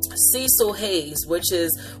Cecil Hayes, which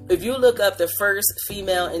is, if you look up the first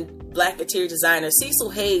female and Black interior designer, Cecil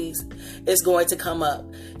Hayes is going to come up.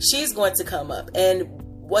 She's going to come up. And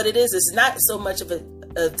what it is not so much of a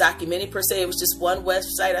documentary per se. It was just one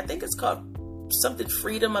website. I think it's called something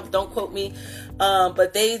Freedom. Don't quote me.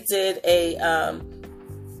 But they did a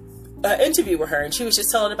interview with her, and she was just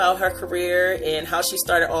telling about her career and how she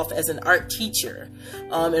started off as an art teacher,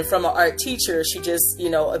 and from an art teacher she just, you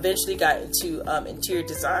know, eventually got into interior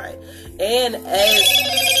design, and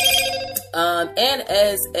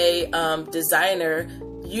as a designer,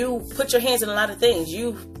 you put your hands in a lot of things.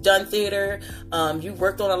 You've done theater, you've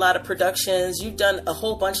worked on a lot of productions, you've done a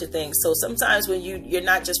whole bunch of things. So sometimes when you're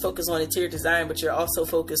not just focused on interior design, but you're also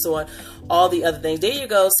focused on all the other things. There you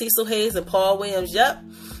go, Cecil Hayes and Paul Williams. Yep.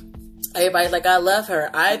 Everybody's like, I love her.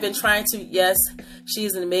 I've been trying to, yes,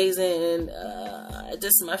 she's an amazing,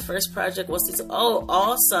 this is my first project. What's this? Oh,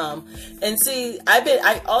 awesome. And see,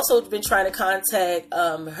 I also been trying to contact,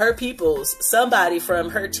 her somebody from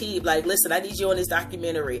her team. Like, listen, I need you on this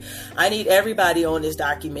documentary. I need everybody on this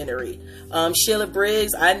documentary. Sheila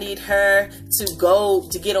Briggs, I need her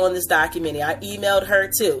to get on this documentary. I emailed her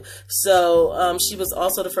too. So, she was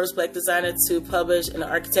also the first Black designer to publish an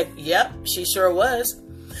architect. Yep, she sure was.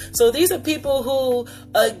 So these are people who,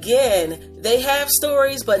 again, they have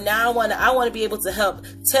stories, but now I want to be able to help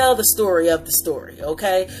tell the story of the story.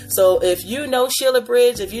 Okay. So if you know Sheila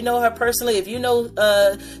Bridge, if you know her personally, if you know,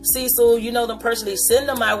 Cecil, you know them personally, send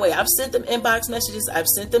them my way. I've sent them inbox messages. I've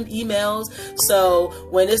sent them emails. So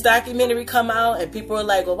when this documentary come out and people are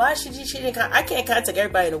like, well, why should I can't contact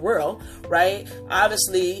everybody in the world, right?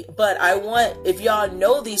 Obviously, but if y'all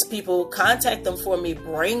know these people, contact them for me,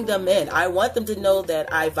 bring them in. I want them to know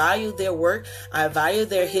that I value their work. I value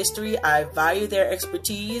their history. I value their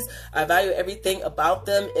expertise. I value everything about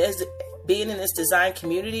them as being in this design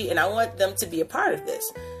community, and I want them to be a part of this.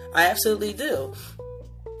 I absolutely do.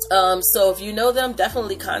 So if you know them,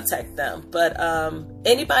 definitely contact them. But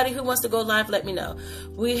anybody who wants to go live, let me know.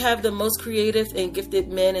 We have the most creative and gifted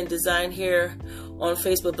men in design here on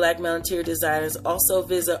Facebook, Black Male Interior Designers. Also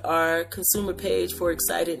visit our consumer page for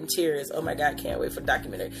excited interiors. Oh my God, can't wait for the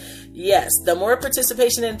documentary. Yes, the more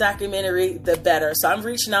participation in the documentary, the better. So I'm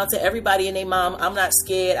reaching out to everybody and their mom. I'm not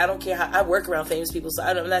scared. I don't care how I work around famous people, so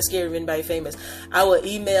I'm not scared of anybody famous. I will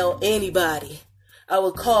email anybody. I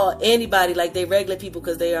will call anybody like they regular people,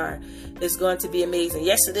 because they are. It's going to be amazing.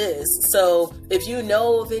 Yes, it is. So if you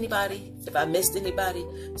know of anybody, if I missed anybody,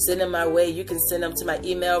 send them my way. You can send them to my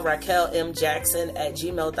email,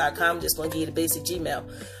 raquelmjackson@gmail.com. Just going to give you the basic Gmail.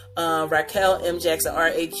 Raquel M. Jackson,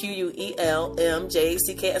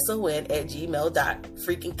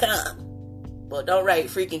 RAQUELMJACKSON@gmail.com. Well, don't write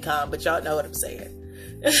freaking com, but y'all know what I'm saying.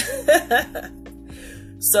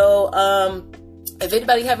 So, if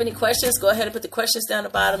anybody have any questions, go ahead and put the questions down the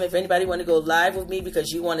bottom. If anybody want to go live with me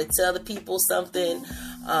because you want to tell the people something,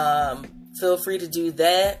 feel free to do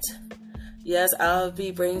that. Yes, I'll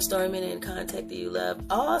be brainstorming and contacting you, love.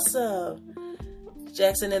 Awesome.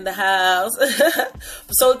 Jackson in the house.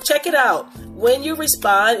 So check it out. When you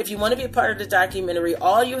respond, if you want to be a part of the documentary,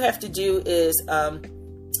 all you have to do is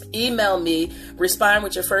email me, respond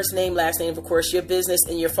with your first name, last name, of course, your business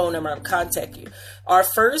and your phone number. I'll contact you. Our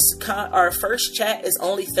first chat is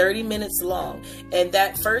only 30 minutes long. And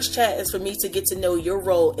that first chat is for me to get to know your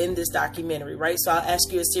role in this documentary, right? So I'll ask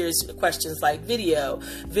you a series of questions like visual.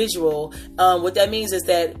 What that means is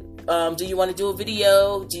that do you want to do a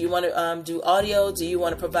video? Do you want to do audio? Do you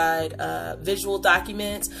want to provide visual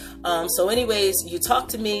documents? So anyways, you talk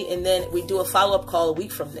to me and then we do a follow-up call a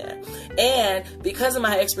week from there. And because of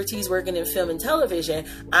my expertise working in film and television,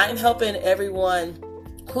 I'm helping everyone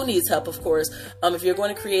who needs help, of course. If you're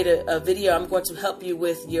going to create a video, I'm going to help you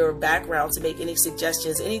with your background to make any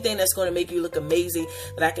suggestions, anything that's going to make you look amazing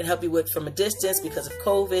that I can help you with from a distance because of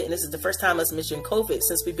COVID. And this is the first time I've mentioned COVID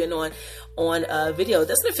since we've been on video.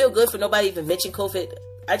 Doesn't it feel good for nobody even mention COVID?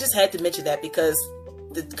 I just had to mention that because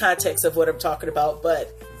the context of what I'm talking about,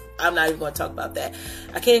 but I'm not even going to talk about that.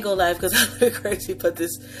 I can't go live because I'm really crazy, but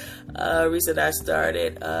this recent I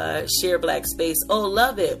started Share Black Space. Oh,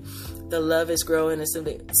 love it. The love is growing. And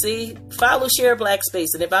see, follow Share Black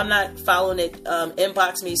Space. And if I'm not following it,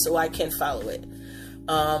 inbox me so I can follow it.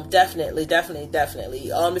 Definitely.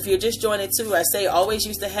 If you're just joining too, I say always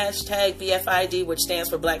use the hashtag BFID, which stands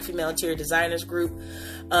for Black Female Interior Designers Group.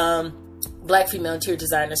 Black Female Interior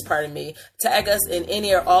Designers, pardon me. Tag us in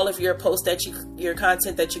any or all of your posts your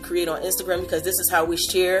content that you create on Instagram, because this is how we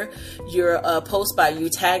share your post, by you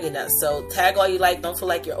tagging us. So tag all you like. Don't feel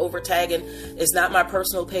like you're over tagging. It's not my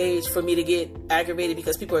personal page for me to get aggravated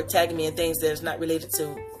because people are tagging me in things that's not related to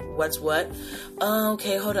what's what.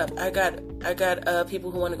 Okay, hold up. I got people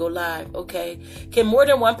who want to go live. Okay. Can more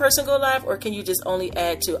than one person go live, or can you just only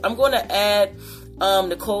add two? I'm going to add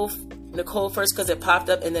Nicole first because it popped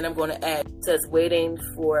up, and then I'm going to add. It says waiting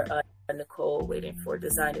for Nicole, waiting for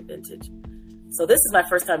Design and Vintage. So this is my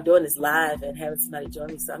first time doing this live and having somebody join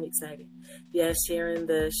me, so I'm excited. Yeah, sharing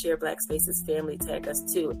the Share Black Spaces family, tag us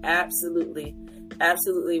too. Absolutely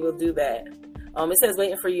we'll do that. It says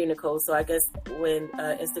waiting for you, Nicole. So I guess when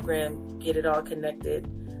Instagram get it all connected,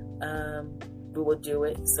 we will do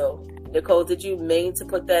it. So Nicole, did you mean to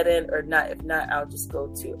put that in or not? If not, I'll just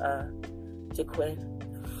go to Quinn.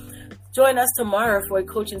 Join us tomorrow for a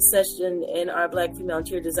coaching session in our Black Female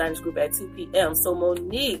Interior Designers group at 2 p.m. So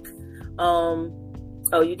Monique,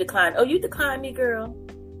 oh, you declined. Oh, you declined me, girl.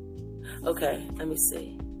 Okay, let me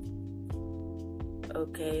see.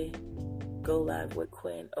 Okay, go live with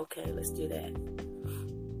Quinn. Okay, let's do that.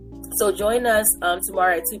 So join us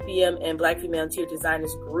tomorrow at 2 p.m. in Black Female Interior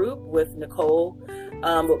Designers group with Nicole.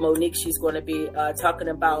 With Monique, she's going to be talking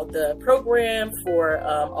about the program for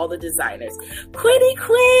all the designers. Quinn,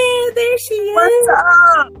 there she is. What's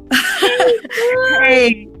up?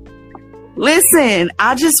 Hey, listen,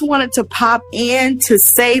 I just wanted to pop in to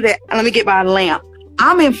say that, let me get my lamp.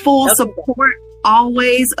 I'm in full support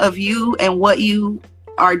always of you and what you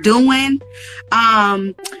are doing.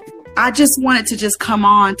 I just wanted to just come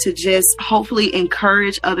on to just hopefully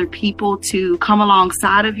encourage other people to come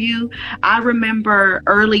alongside of you. I remember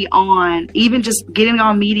early on, even just getting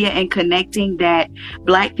on media and connecting, that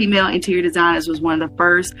Black Female Interior Designers was one of the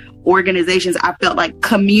first organizations I felt like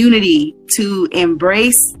community to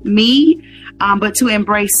embrace me, but to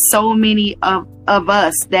embrace so many of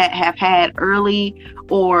us that have had early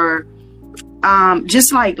or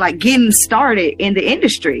just like getting started in the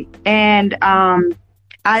industry. And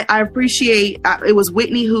I appreciate, it was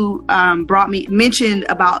Whitney who mentioned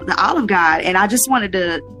about the Olive Guide. And I just wanted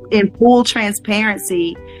to, in full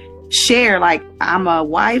transparency, share, like, I'm a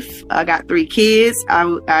wife, I got 3 kids,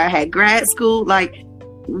 I had grad school, like,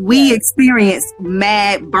 we experienced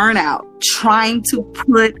mad burnout trying to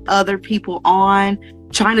put other people on,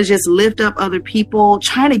 trying to just lift up other people,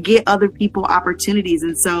 trying to get other people opportunities.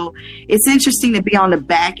 And so it's interesting to be on the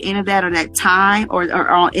back end of that, or that time,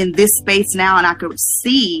 or in this space now. And I could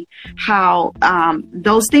see how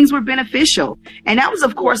those things were beneficial. And that was,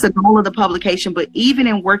 of course, the goal of the publication. But even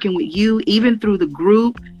in working with you, even through the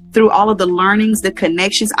group, through all of the learnings, the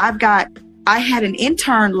connections, I had an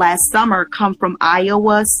intern last summer come from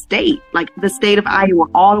Iowa State, like the state of Iowa,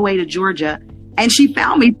 all the way to Georgia. And she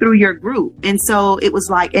found me through your group. And so it was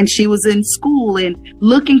like, and she was in school and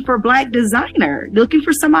looking for Black designer, looking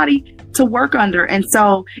for somebody to work under. And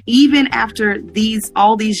so even after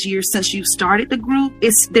all these years since you started the group,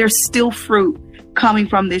 there's still fruit coming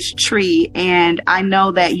from this tree. And I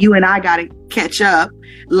know that you and I got to catch up.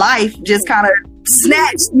 Life just kind of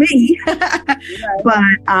snatched me.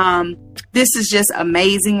 But this is just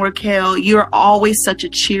amazing, Raquel. You're always such a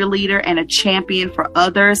cheerleader and a champion for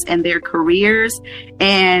others and their careers.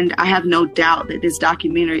 And I have no doubt that this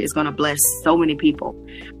documentary is going to bless so many people.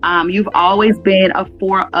 You've always been a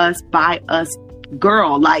for us, by us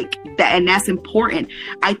girl, like that. And that's important.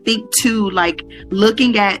 I think too, like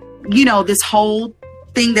looking at, this whole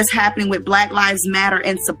thing that's happening with Black Lives Matter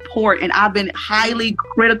and support. And I've been highly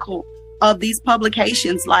critical of these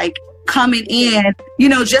publications, like coming in,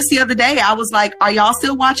 just the other day, I was like, are y'all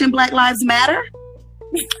still watching Black Lives Matter?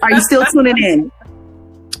 Are you still tuning in?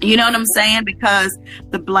 You know what I'm saying? Because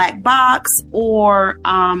the black box, or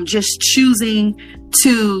just choosing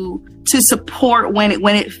to support when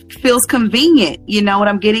it feels convenient, you know what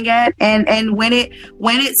I'm getting at? And when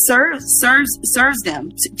it serves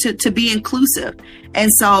them to be inclusive. And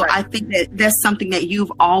so right. I think that's something that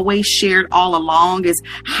you've always shared all along, is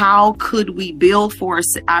how could we build for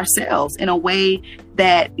ourselves in a way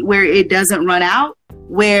that where it doesn't run out,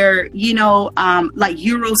 where, like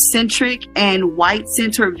Eurocentric and white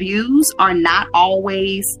centered views are not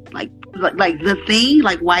always like the thing,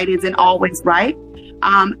 like white isn't always right.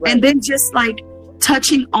 Right. And then just like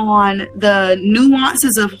touching on the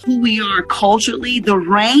nuances of who we are culturally, the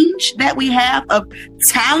range that we have of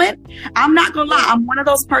talent. I'm not gonna lie, I'm one of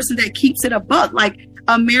those persons that keeps it a buck. Like,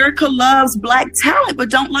 America loves Black talent,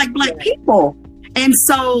 but don't like Black people. And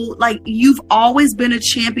so, like, you've always been a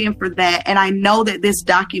champion for that. And I know that this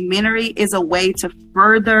documentary is a way to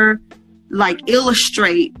further, like,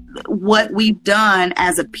 illustrate what we've done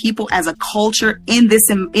as a people, as a culture in this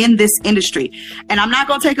industry. And I'm not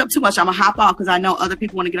going to take up too much. I'm going to hop off because I know other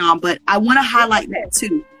people want to get on, but I want to highlight that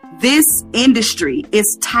too. This industry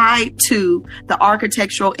is tied to the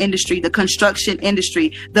architectural industry, the construction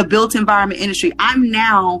industry, the built environment industry. I'm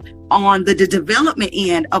now on the development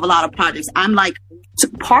end of a lot of projects. I'm like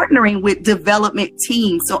partnering with development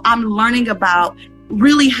teams. So I'm learning about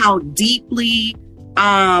really how deeply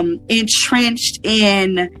entrenched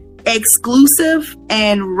in exclusive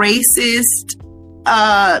and racist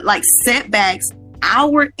like setbacks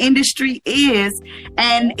our industry is,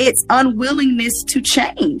 and its unwillingness to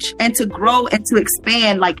change and to grow and to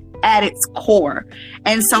expand. Like, at its core.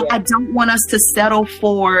 And so I don't want us to settle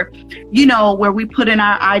for, you know, where we put in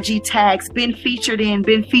our IG tags, been featured in,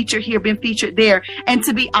 been featured here, been featured there. And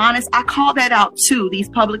to be honest, I call that out too, these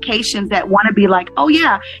publications that want to be like, oh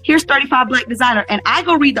yeah, here's 35 Black designers. And I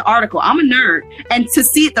go read the article. I'm a nerd. And to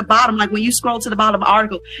see at the bottom, like when you scroll to the bottom of the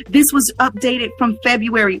article, this was updated from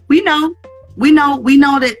February. We know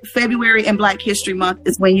that February and Black History Month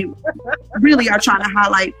is when you really are trying to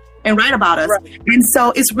highlight and write about us. Right. And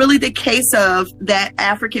so it's really the case of that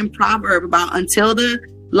African proverb about until the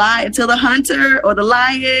hunter or the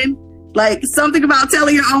lion, like something about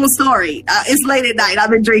telling your own story. It's late at night. I've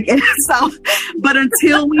been drinking. But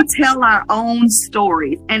until we tell our own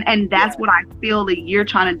stories, and that's what I feel that you're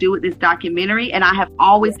trying to do with this documentary. And I have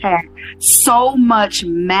always had so much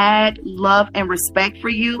mad love and respect for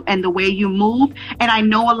you and the way you move. And I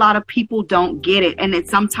know a lot of people don't get it. And it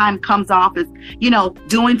sometimes comes off as, you know,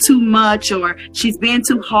 doing too much, or she's being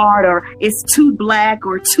too hard, or it's too Black,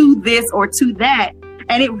 or too this or too that.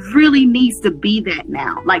 And it really needs to be that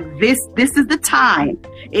now. Like this is the time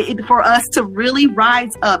for us to really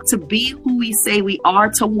rise up, to be who we say we are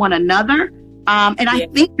to one another. And I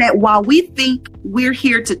think that while we think we're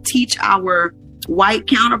here to teach our white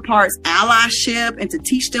counterparts allyship and to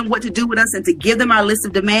teach them what to do with us and to give them our list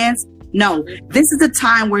of demands, no, this is a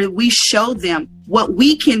time where we show them what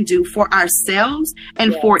we can do for ourselves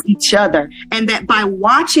and for each other. And that by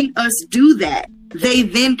watching us do that, they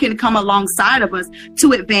then can come alongside of us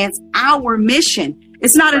to advance our mission.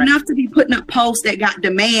 It's not enough to be putting up posts that got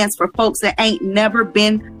demands for folks that ain't never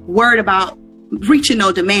been worried about reaching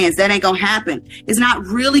no demands. That ain't gonna happen. It's not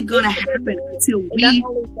really gonna happen until we. Not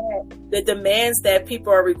only that, the demands that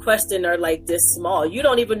people are requesting are like this small. You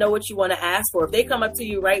don't even know what you want to ask for. If they come up to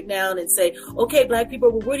you right now and say, "Okay, Black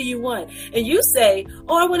people, well, what do you want?" and you say,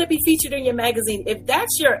 "Oh, I want to be featured in your magazine." If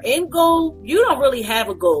that's your end goal, you don't really have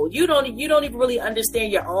a goal. You don't even really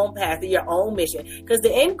understand your own path and your own mission, because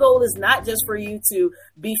the end goal is not just for you to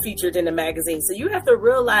be featured in a magazine. So you have to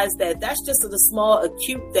realize that that's just a small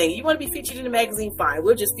acute thing. You want to be featured in a magazine, fine,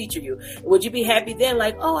 we'll just feature you. Would you be happy then?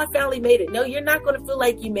 Like, oh, I finally made it. No, you're not going to feel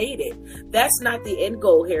like you made it. That's not the end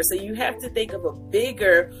goal here. So you have to think of a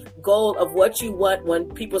bigger goal of what you want when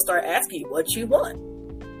people start asking you what you want.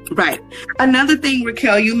 Right. Another thing,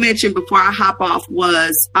 Raquel, you mentioned before I hop off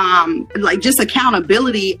was like just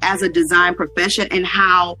accountability as a design profession and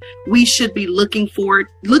how we should be looking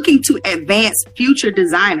to advance future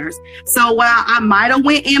designers. So while I might have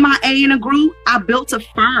went MIA in a group, I built a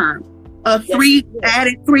firm of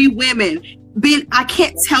added 3 women. I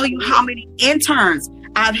can't tell you how many interns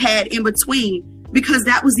I've had in between, because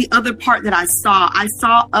that was the other part that I saw. I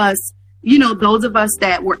saw us, you know, those of us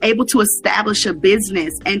that were able to establish a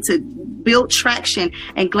business and to build traction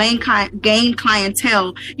and gain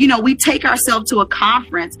clientele. You know, we take ourselves to a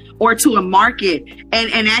conference or to a market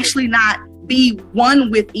and actually not be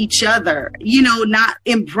one with each other, you know, not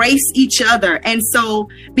embrace each other. And so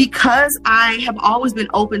because I have always been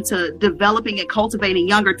open to developing and cultivating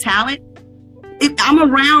younger talent, I'm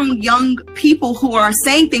around young people who are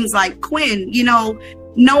saying things like, Quinn, you know,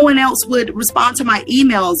 no one else would respond to my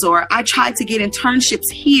emails, or I tried to get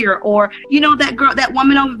internships here, or, you know, that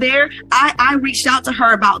woman over there, I reached out to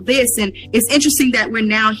her about this. And it's interesting that we're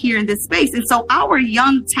now here in this space. And so our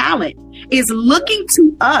young talent is looking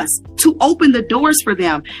to us to open the doors for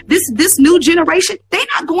them. This new generation, they're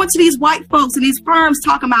not going to these white folks and these firms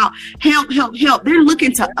talking about help, help, help. They're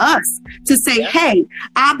looking to us to say, hey,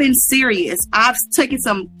 I've been serious. I've taken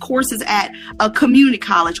some courses at a community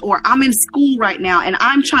college, or I'm in school right now and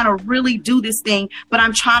I'm trying to really do this thing, but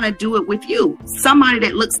I'm trying to do it with you, somebody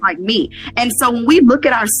that looks like me. And so when we look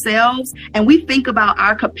at ourselves and we think about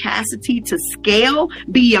our capacity to scale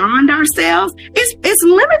beyond ourselves, it's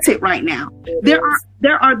limited right now. There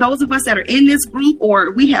are those of us that are in this group,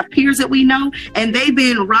 or we have peers that we know, and they've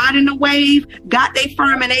been riding the wave, got their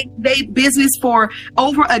firm and they business for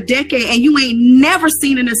over a decade, and you ain't never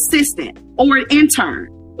seen an assistant or an intern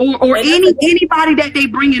or anybody that they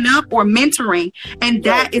bringing up or mentoring. And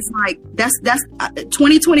that is like, that's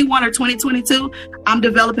 2021 or 2022. I'm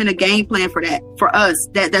developing a game plan for that, for us.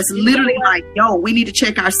 That's literally like, yo, we need to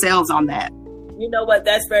check ourselves on that. You know what?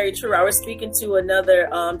 That's very true. I was speaking to another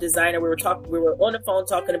designer. We were on the phone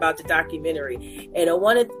talking about the documentary, and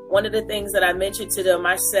one of the things that I mentioned to them,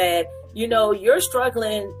 I said, you're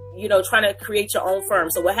struggling, trying to create your own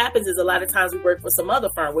firm. So what happens is a lot of times we work for some other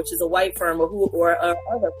firm, which is a white firm or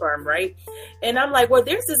other firm, right? And I'm like, well,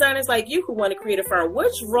 there's designers like you who want to create a firm.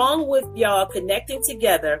 What's wrong with y'all connecting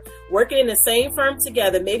together, working in the same firm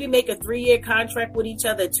together, maybe make a 3-year contract with each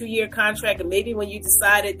other, a 2-year contract, and maybe when you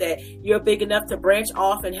decided that you're big enough to branch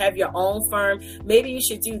off and have your own firm, maybe you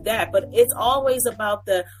should do that. But it's always about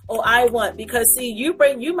because see,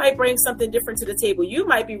 you might bring something different to the table. You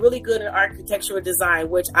might be really good at architectural design,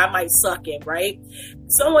 which I might suck in, right?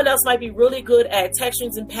 Someone else might be really good at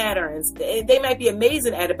textures and patterns. They might be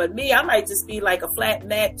amazing at it, but me, I might just be like a flat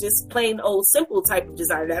mat, just plain old simple type of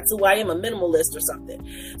designer. That's who I am, a minimalist or something.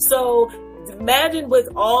 So imagine with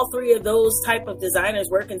all 3 of those type of designers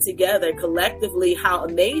working together collectively, how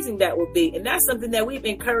amazing that would be. And that's something that we've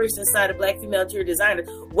encouraged inside of Black Female Interior Designers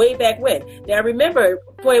way back when. Now remember,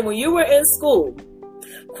 when you were in school,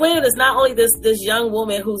 Quinn is not only this young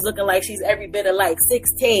woman who's looking like she's every bit of like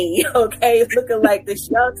 16, okay, looking like this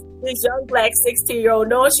young Black 16-year-old,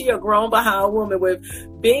 knowing she a grown behind woman with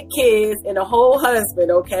big kids and a whole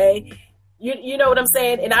husband, okay. You know what I'm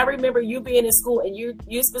saying? And I remember you being in school and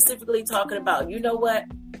you specifically talking about, you know what?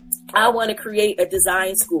 I want to create a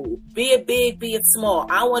design school, be it big, be it small.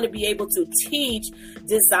 I want to be able to teach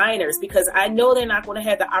designers because I know they're not going to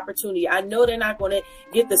have the opportunity. I know they're not going to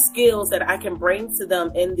get the skills that I can bring to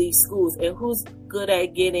them in these schools, and who's good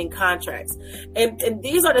at getting contracts. And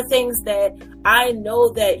these are the things that I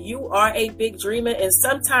know that you are a big dreamer, and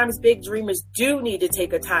sometimes big dreamers do need to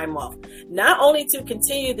take a time off, not only to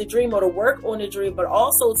continue the dream or to work on the dream, but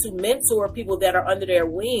also to mentor people that are under their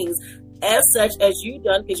wings, as such as you've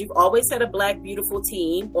done, because you've always had a Black beautiful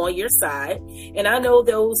team on your side. And I know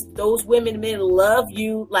those women and men love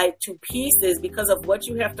you like to pieces because of what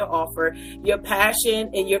you have to offer, your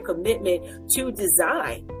passion and your commitment to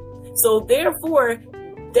design. So therefore,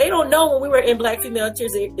 they don't know when we were in Black Female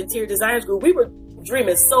Interior Designers Group, we were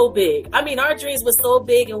dreaming so big. I mean, our dreams were so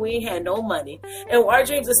big and we ain't had no money. And our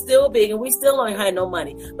dreams are still big and we still ain't had no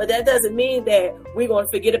money. But that doesn't mean that we're going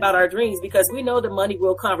to forget about our dreams, because we know the money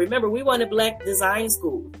will come. Remember, we wanted Black design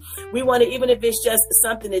school. We wanted, even if it's just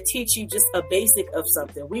something to teach you just a basic of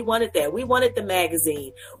something, we wanted that. We wanted the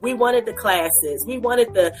magazine. We wanted the classes. We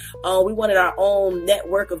wanted our own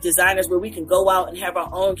network of designers where we can go out and have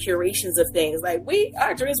our own curations of things. Like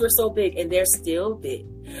our dreams were so big, and they're still big.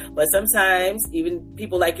 But sometimes even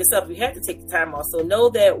people like yourself, you have to take the time off. So know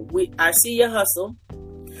that I see your hustle.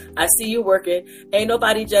 I see you working. Ain't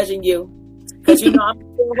nobody judging you. Because I'm going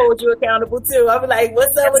to hold you accountable too. I'm like,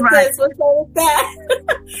 what's up with this? What's up with that?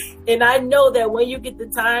 And I know that when you get the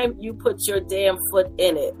time, you put your damn foot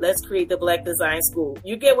in it. Let's create the Black Design School.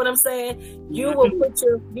 You get what I'm saying? You're going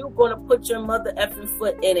to put your mother effing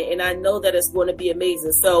foot in it. And I know that it's going to be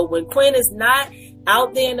amazing. So when Quinn is not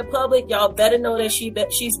out there in the public, y'all better know that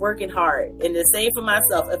she's working hard. And the same for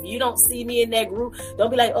myself. If you don't see me in that group,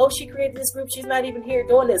 don't be like, oh, she created this group, she's not even here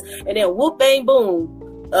doing this. And then whoop, bang, boom.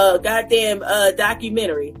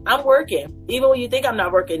 Documentary. I'm working. Even when you think I'm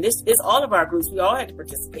not working, this is all of our groups. We all had to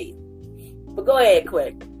participate. But go ahead,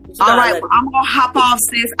 quick. All right, well, I'm gonna hop off,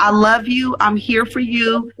 sis. I love you. I'm here for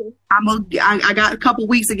you. I got a couple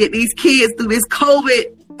weeks to get these kids through this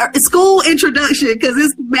COVID school introduction because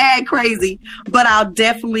it's mad crazy. But I'll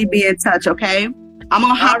definitely be in touch. Okay. I'm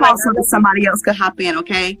gonna hop off so that somebody else could hop in.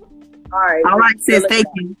 Okay. All right, sis. Thank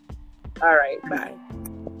you. All right. Bye.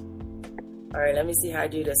 All right, let me see how I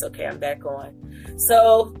do this. Okay, I'm back on.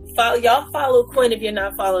 So follow Quinn if you're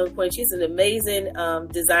not following Quinn. She's an amazing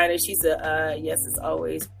designer. She's yes, it's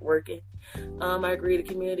always working. I agree. The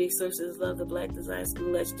community sources love the Black Design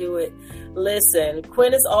School. Let's do it. Listen,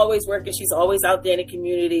 Quinn is always working. She's always out there in the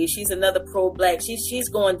community. She's another pro-Black. She's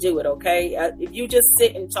going to do it, okay? If you just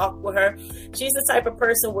sit and talk with her, she's the type of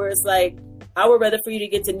person where it's like, I would rather for you to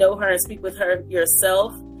get to know her and speak with her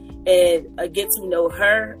yourself and get to know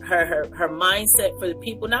her mindset for the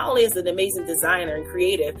people. Not only is an amazing designer and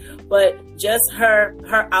creative, but just her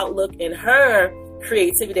outlook and her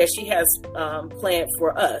creativity that she has planned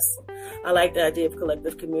for us. I like the idea of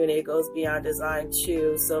collective community. It goes beyond design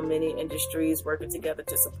too. So many industries working together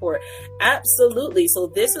to support. Absolutely.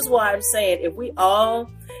 So this is why I'm saying if we all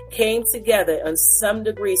came together in some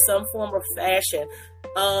degree, some form or fashion.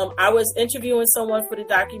 I was interviewing someone for the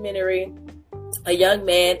documentary, a young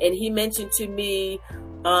man, and he mentioned to me,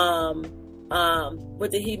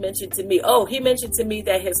 what did he mention to me? Oh, he mentioned to me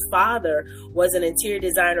that his father was an interior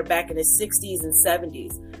designer back in the 60s and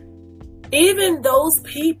 70s. Even those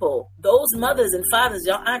people, those mothers and fathers,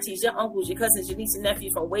 your aunties, your uncles, your cousins, your nieces and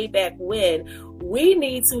nephews from way back when, we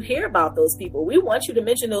need to hear about those people. We want you to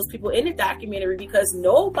mention those people in the documentary because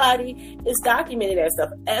nobody is documenting that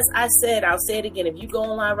stuff. As I said, I'll say it again. If you go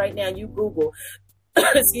online right now and you Google,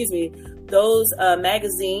 excuse me, those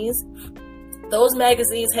magazines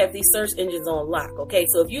have these search engines on lock. Okay,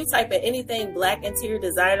 so if you type in anything black interior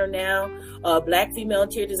designer now, black female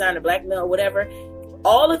interior designer, black male, whatever,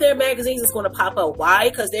 all of their magazines is going to pop up. Why?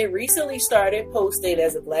 Because they recently started posting,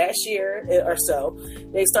 as of last year or so,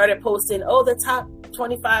 they started posting, the top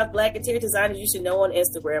 25 black interior designers you should know on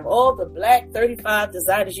Instagram. The black 35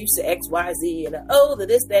 designers you should XYZ. And the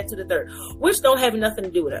this, that, to the third, which don't have nothing to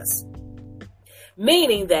do with us.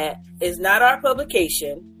 Meaning that it's not our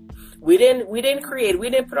publication. We didn't create it. We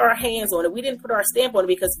didn't put our hands on it. We didn't put our stamp on it,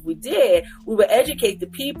 because if we did, we would educate the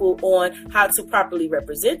people on how to properly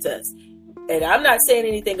represent us. And I'm not saying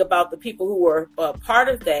anything about the people who were part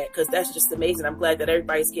of that, because that's just amazing. I'm glad that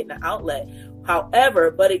everybody's getting an outlet.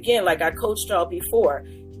 However, but again, like I coached y'all before,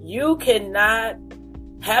 you cannot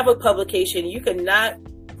have a publication. You cannot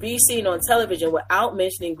be seen on television without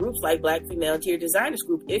mentioning groups like Black Female Interior Designers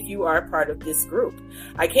Group if you are a part of this group.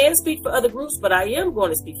 I can't speak for other groups, but I am going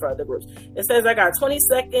to speak for other groups. It says I got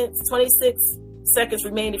 26 seconds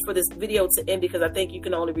remaining for this video to end, because I think you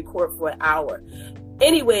can only record for an hour.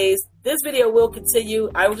 Anyways, this video will continue.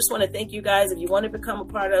 I just want to thank you guys. If you want to become a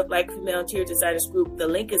part of Black Female Interior Designers Group, the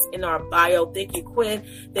link is in our bio. Thank you, Quinn.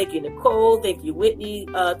 Thank you, Nicole. Thank you, Whitney.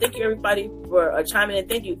 Thank you, everybody, for chiming in.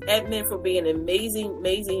 Thank you, Edmund, for being an amazing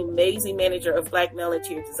manager of Black Male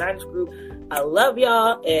Interior Designers Group. I love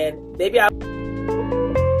y'all, and maybe I'll